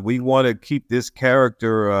someone. We want to keep this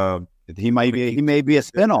character. He may be a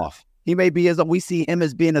spinoff. We see him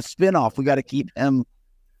as being a spinoff. We got to keep him.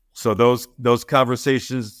 So those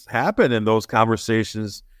conversations happen, and those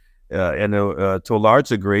conversations to a large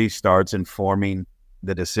degree starts informing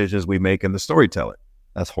the decisions we make in the storytelling.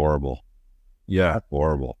 That's horrible. Yeah. That's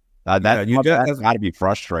horrible. Yeah, That's got to be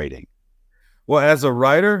frustrating. Well, as a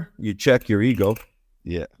writer, you check your ego.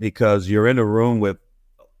 Yeah. Because you're in a room with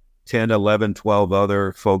 10, 11, 12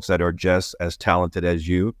 other folks that are just as talented as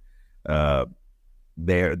you.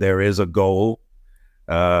 There is a goal.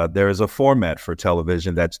 There is a format for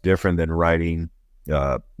television that's different than writing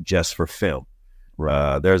just for film.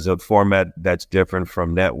 There's a format that's different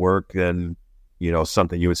from network than,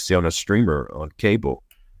 something you would see on a streamer on cable.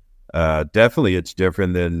 Definitely it's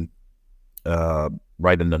different than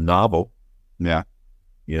writing a novel. Yeah.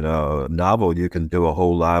 A novel, you can do a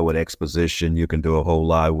whole lot with exposition. You can do a whole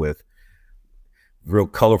lot with real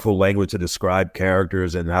colorful language to describe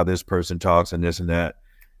characters and how this person talks and this and that.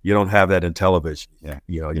 You don't have that in television. Yeah.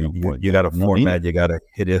 You got a format. You got to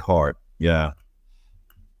hit it hard. Yeah.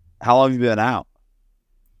 How long have you been out?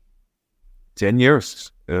 10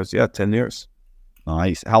 years. 10 years.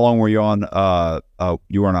 Nice. How long were you on?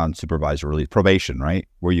 You weren't on supervised release, probation, right?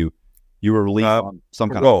 Were you were released on some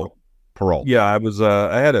kind of parole? Yeah, I was.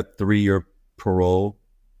 I had a 3-year parole,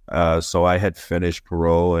 so I had finished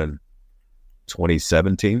parole in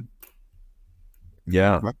 2017.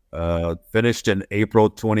 Yeah, finished in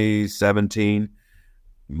April 2017.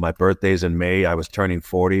 My birthday's in May. I was turning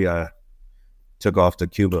 40. I took off to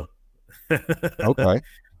Cuba. Okay.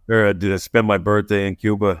 To spend my birthday in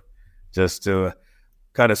Cuba, just to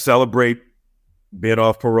kind of celebrate being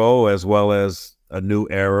off parole, as well as a new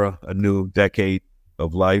era, a new decade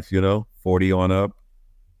of life, 40 on up.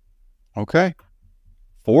 Okay.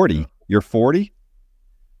 40. You're 40?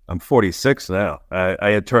 I'm 46 now. I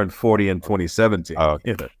had turned 40 in 2017. Oh,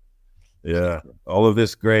 okay. Yeah. All of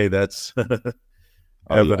this gray, that's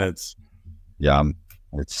evidence. Yeah.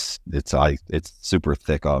 It's super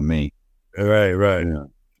thick on me. Right. Yeah.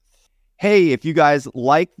 Hey, if you guys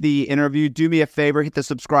like the interview, do me a favor, hit the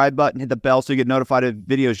subscribe button, hit the bell so you get notified of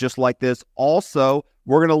videos just like this. Also,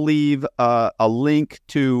 we're going to leave a link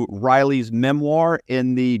to Riley's memoir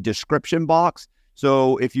in the description box.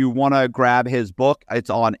 So if you want to grab his book,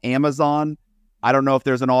 it's on Amazon. I don't know if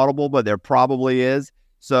there's an Audible, but there probably is.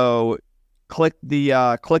 So click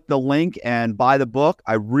the link and buy the book.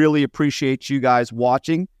 I really appreciate you guys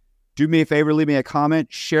watching. Do me a favor, leave me a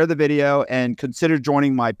comment, share the video, and consider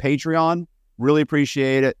joining my Patreon. Really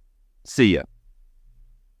appreciate it. See ya.